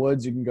can go to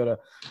Woods, you can go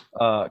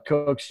to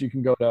Cooks, you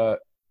can go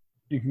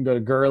to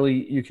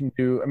Gurley, you can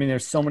do. I mean,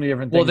 there's so many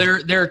different things.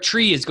 Well, their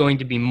tree is going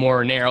to be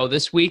more narrow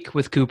this week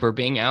with Cooper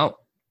being out.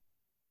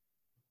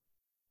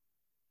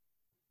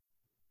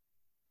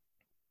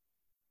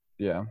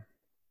 Yeah.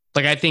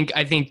 Like, I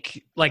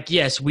think, like,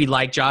 yes, we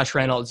like Josh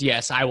Reynolds.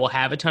 Yes, I will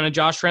have a ton of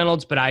Josh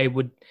Reynolds, but I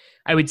would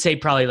say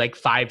probably like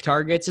 5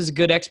 targets is a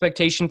good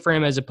expectation for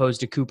him as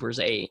opposed to Cooper's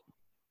 8.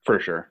 For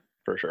sure.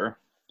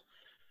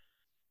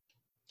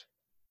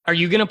 Are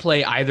you going to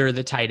play either of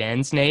the tight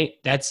ends, Nate?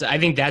 I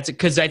think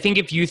because I think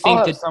if you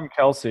think that some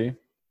Kelsey.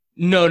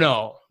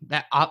 No,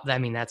 that's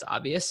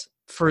obvious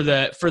for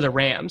the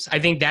Rams. I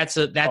think that's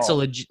a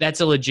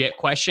legit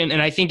question,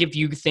 and I think if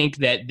you think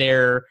that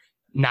they're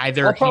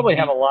neither. I'll probably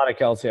have a lot of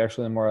Kelsey,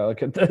 actually, the more I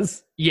look at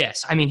this.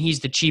 Yes. I mean,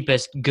 he's the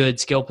cheapest good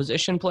skill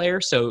position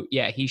player. So,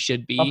 yeah, he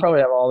should be. I'll probably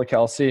have all the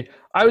Kelsey.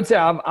 I would say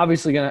I'm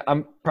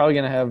probably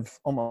going to have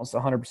almost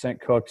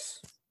 100%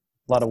 Cooks,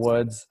 a lot of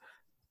Woods.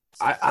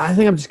 I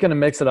think I'm just going to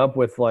mix it up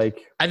with,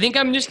 like. I think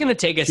I'm just going to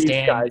take a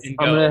stand. Guys.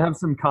 I'm going to have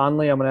some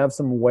Conley. I'm going to have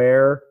some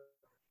Ware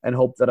and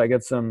hope that I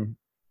get some.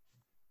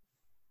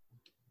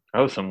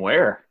 Oh, some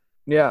Ware.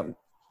 Yeah.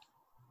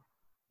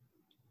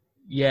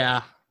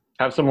 Yeah.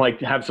 Have some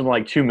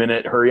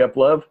 2-minute hurry up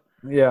love.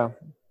 Yeah,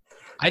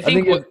 I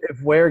think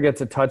if Ware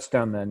gets a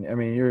touchdown, then I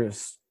mean you're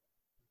just.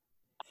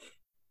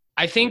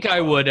 I think I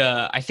would.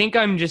 I think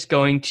I'm just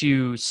going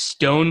to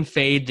stone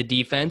fade the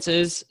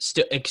defenses,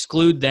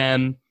 exclude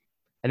them.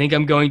 I think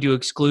I'm going to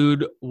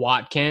exclude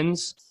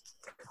Watkins.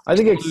 I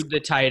think exclude the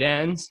tight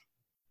ends,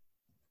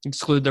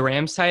 exclude the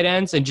Rams tight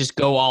ends, and just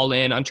go all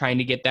in on trying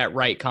to get that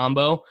right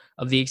combo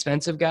of the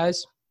expensive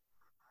guys.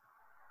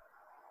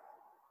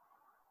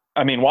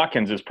 I mean,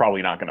 Watkins is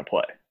probably not going to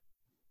play,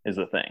 is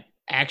the thing.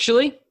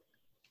 Actually?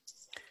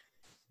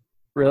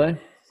 Really?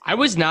 I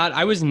was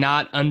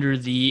not under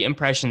the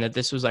impression that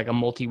this was like a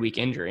multi-week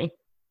injury.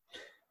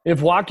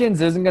 If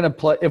Watkins isn't going to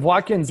play, he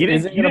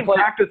didn't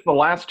practice the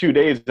last 2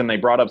 days, and they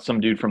brought up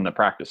some dude from the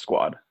practice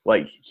squad.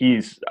 Like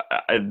he's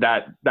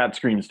that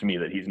screams to me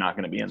that he's not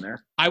going to be in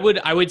there. I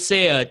would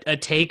say a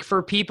take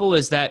for people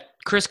is that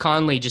Chris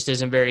Conley just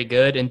isn't very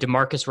good, and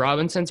DeMarcus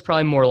Robinson's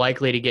probably more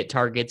likely to get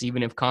targets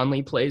even if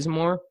Conley plays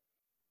more.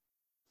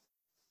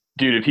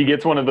 Dude, if he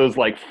gets one of those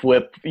like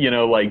flip,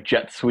 like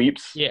jet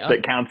sweeps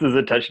that counts as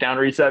a touchdown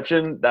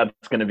reception,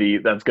 that's gonna be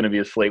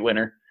a slate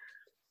winner.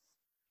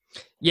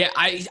 Yeah,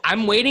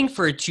 I'm waiting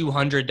for a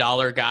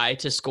 $200 guy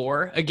to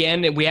score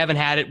again. We have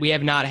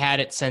not had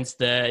it since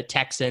the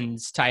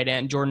Texans tight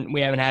end Jordan. We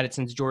haven't had it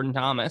since Jordan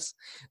Thomas.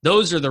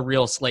 Those are the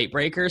real slate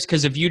breakers,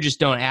 because if you just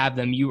don't have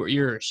them,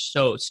 you're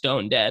so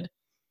stone dead.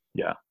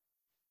 Yeah.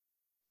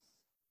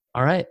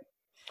 All right.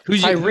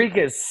 Tyreek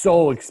is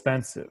so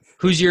expensive.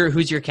 Who's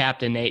your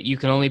captain, Nate? You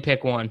can only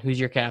pick one. Who's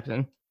your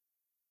captain?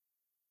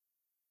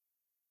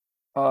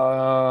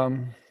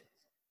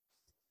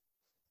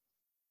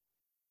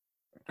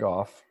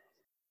 Goff.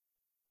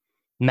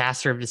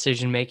 Master of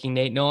decision making,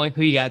 Nate Nolan.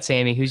 Who you got,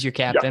 Sammy? Who's your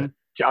captain?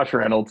 Josh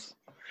Reynolds.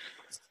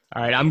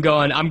 All right, I'm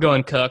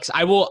going Cooks.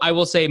 I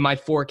will say my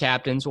 4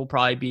 captains will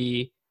probably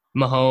be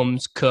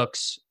Mahomes,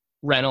 Cooks,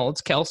 Reynolds,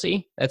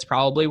 Kelsey. That's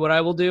probably what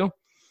I will do.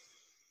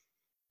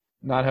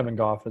 Not having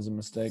Goff is a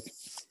mistake.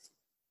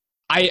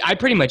 I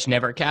pretty much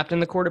never captain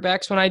the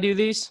quarterbacks when I do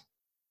these.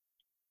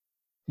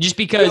 Just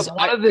because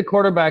one of the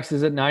quarterbacks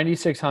is at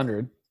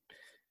 9,600.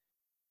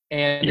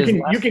 And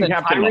you can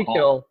captain Tyreek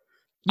Hill.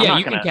 Yeah,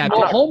 you can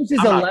captain. Mahomes is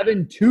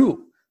 11-2.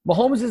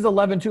 Mahomes is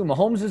 11-2.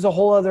 Mahomes is a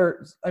whole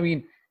other – I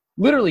mean,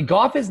 literally,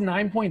 Goff is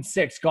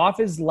 9.6. Goff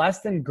is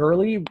less than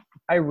Gurley,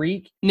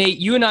 Tyreek. Nate,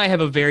 you and I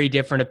have a very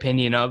different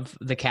opinion of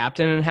the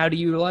captain and how to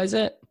utilize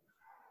it.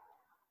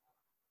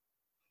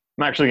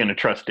 I'm actually going to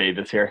trust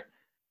Davis here.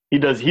 He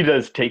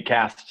does take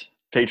cast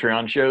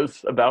Patreon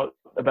shows about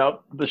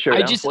the show.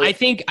 I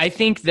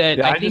think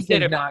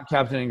that not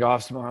captaining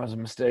Goff tomorrow is a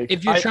mistake.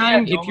 If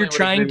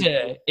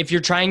you're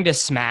trying to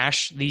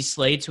smash these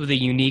slates with a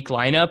unique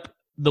lineup,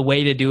 the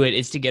way to do it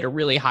is to get a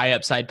really high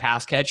upside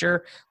pass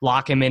catcher,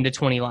 lock him into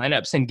 20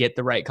 lineups, and get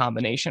the right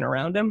combination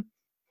around him.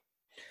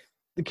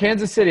 The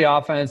Kansas City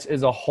offense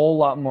is a whole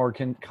lot more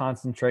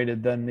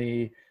concentrated than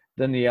the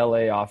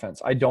LA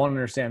offense. I don't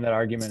understand that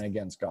argument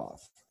against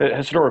Goff. A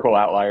historical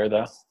outlier,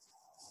 though.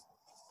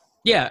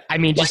 Yeah, I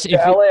mean, just the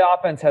LA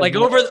offense has like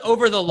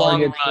over the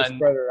long run,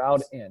 spread it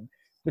out in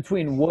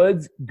between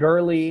Woods,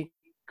 Gurley,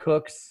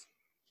 Cooks,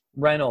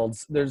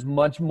 Reynolds. There's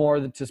much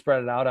more to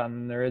spread it out on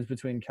than there is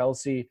between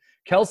Kelsey.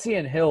 Kelsey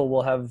and Hill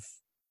will have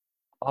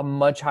a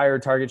much higher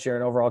target share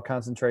and overall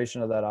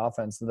concentration of that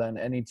offense than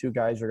any 2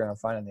 guys you're going to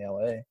find in the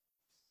LA.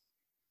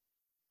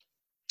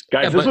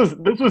 Guys,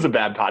 this was a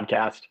bad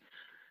podcast.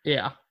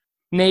 Yeah,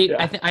 Nate,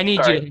 yeah. I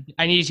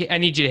need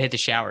you to hit the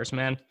showers,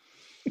 man.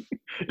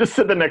 Just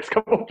sit the next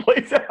couple of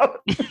plays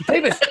out.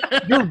 Davis,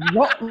 you're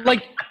wrong.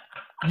 Like,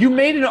 you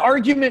made an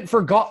argument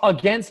for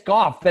against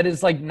Goff that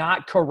is like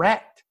not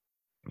correct.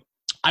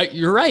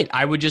 You're right.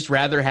 I would just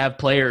rather have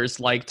players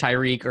like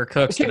Tyreek or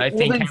Cooks that I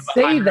think. Then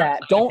say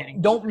that.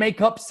 Don't make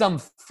up some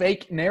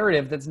fake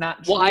narrative that's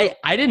not true. Well,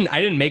 I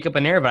didn't make up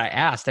a narrative. I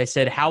asked. I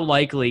said, how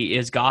likely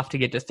is Goff to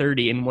get to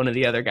 30, and one of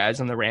the other guys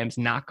on the Rams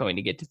not going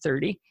to get to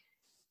 30?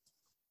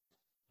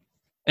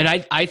 And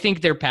I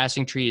think their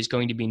passing tree is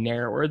going to be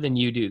narrower than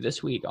you do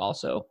this week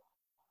also.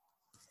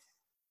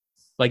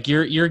 Like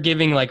you're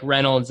giving like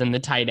Reynolds and the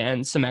tight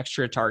ends some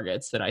extra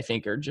targets that I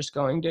think are just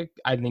going to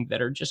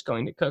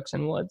Cooks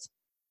and Woods.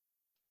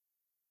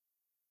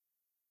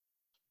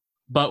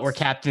 But we're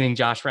captaining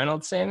Josh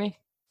Reynolds, Sammy.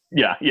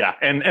 Yeah.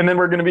 And then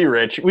we're gonna be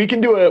rich. We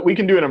can do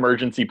an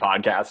emergency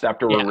podcast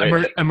after we're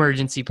rich.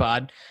 Emergency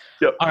pod.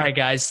 Yep. All right,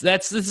 guys.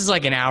 This is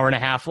like an hour and a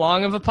half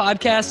long of a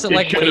podcast. So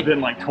it should have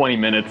been like 20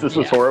 minutes. This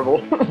was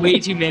horrible. Way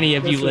too many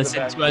of you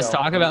listened to us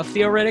talk about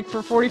Theo Riddick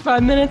for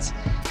 45 minutes.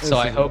 So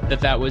I hope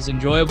that was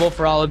enjoyable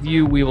for all of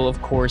you. We will,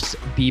 of course,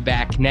 be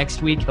back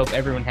next week. Hope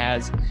everyone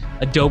has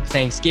a dope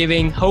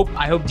Thanksgiving.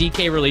 I hope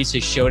DK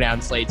releases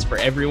showdown slates for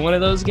every one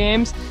of those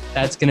games.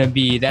 That'll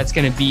be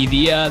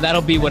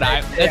what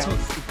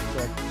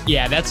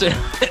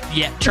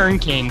Turn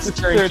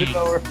Kings.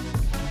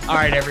 All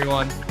right,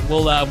 everyone.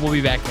 We'll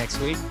be back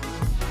next week.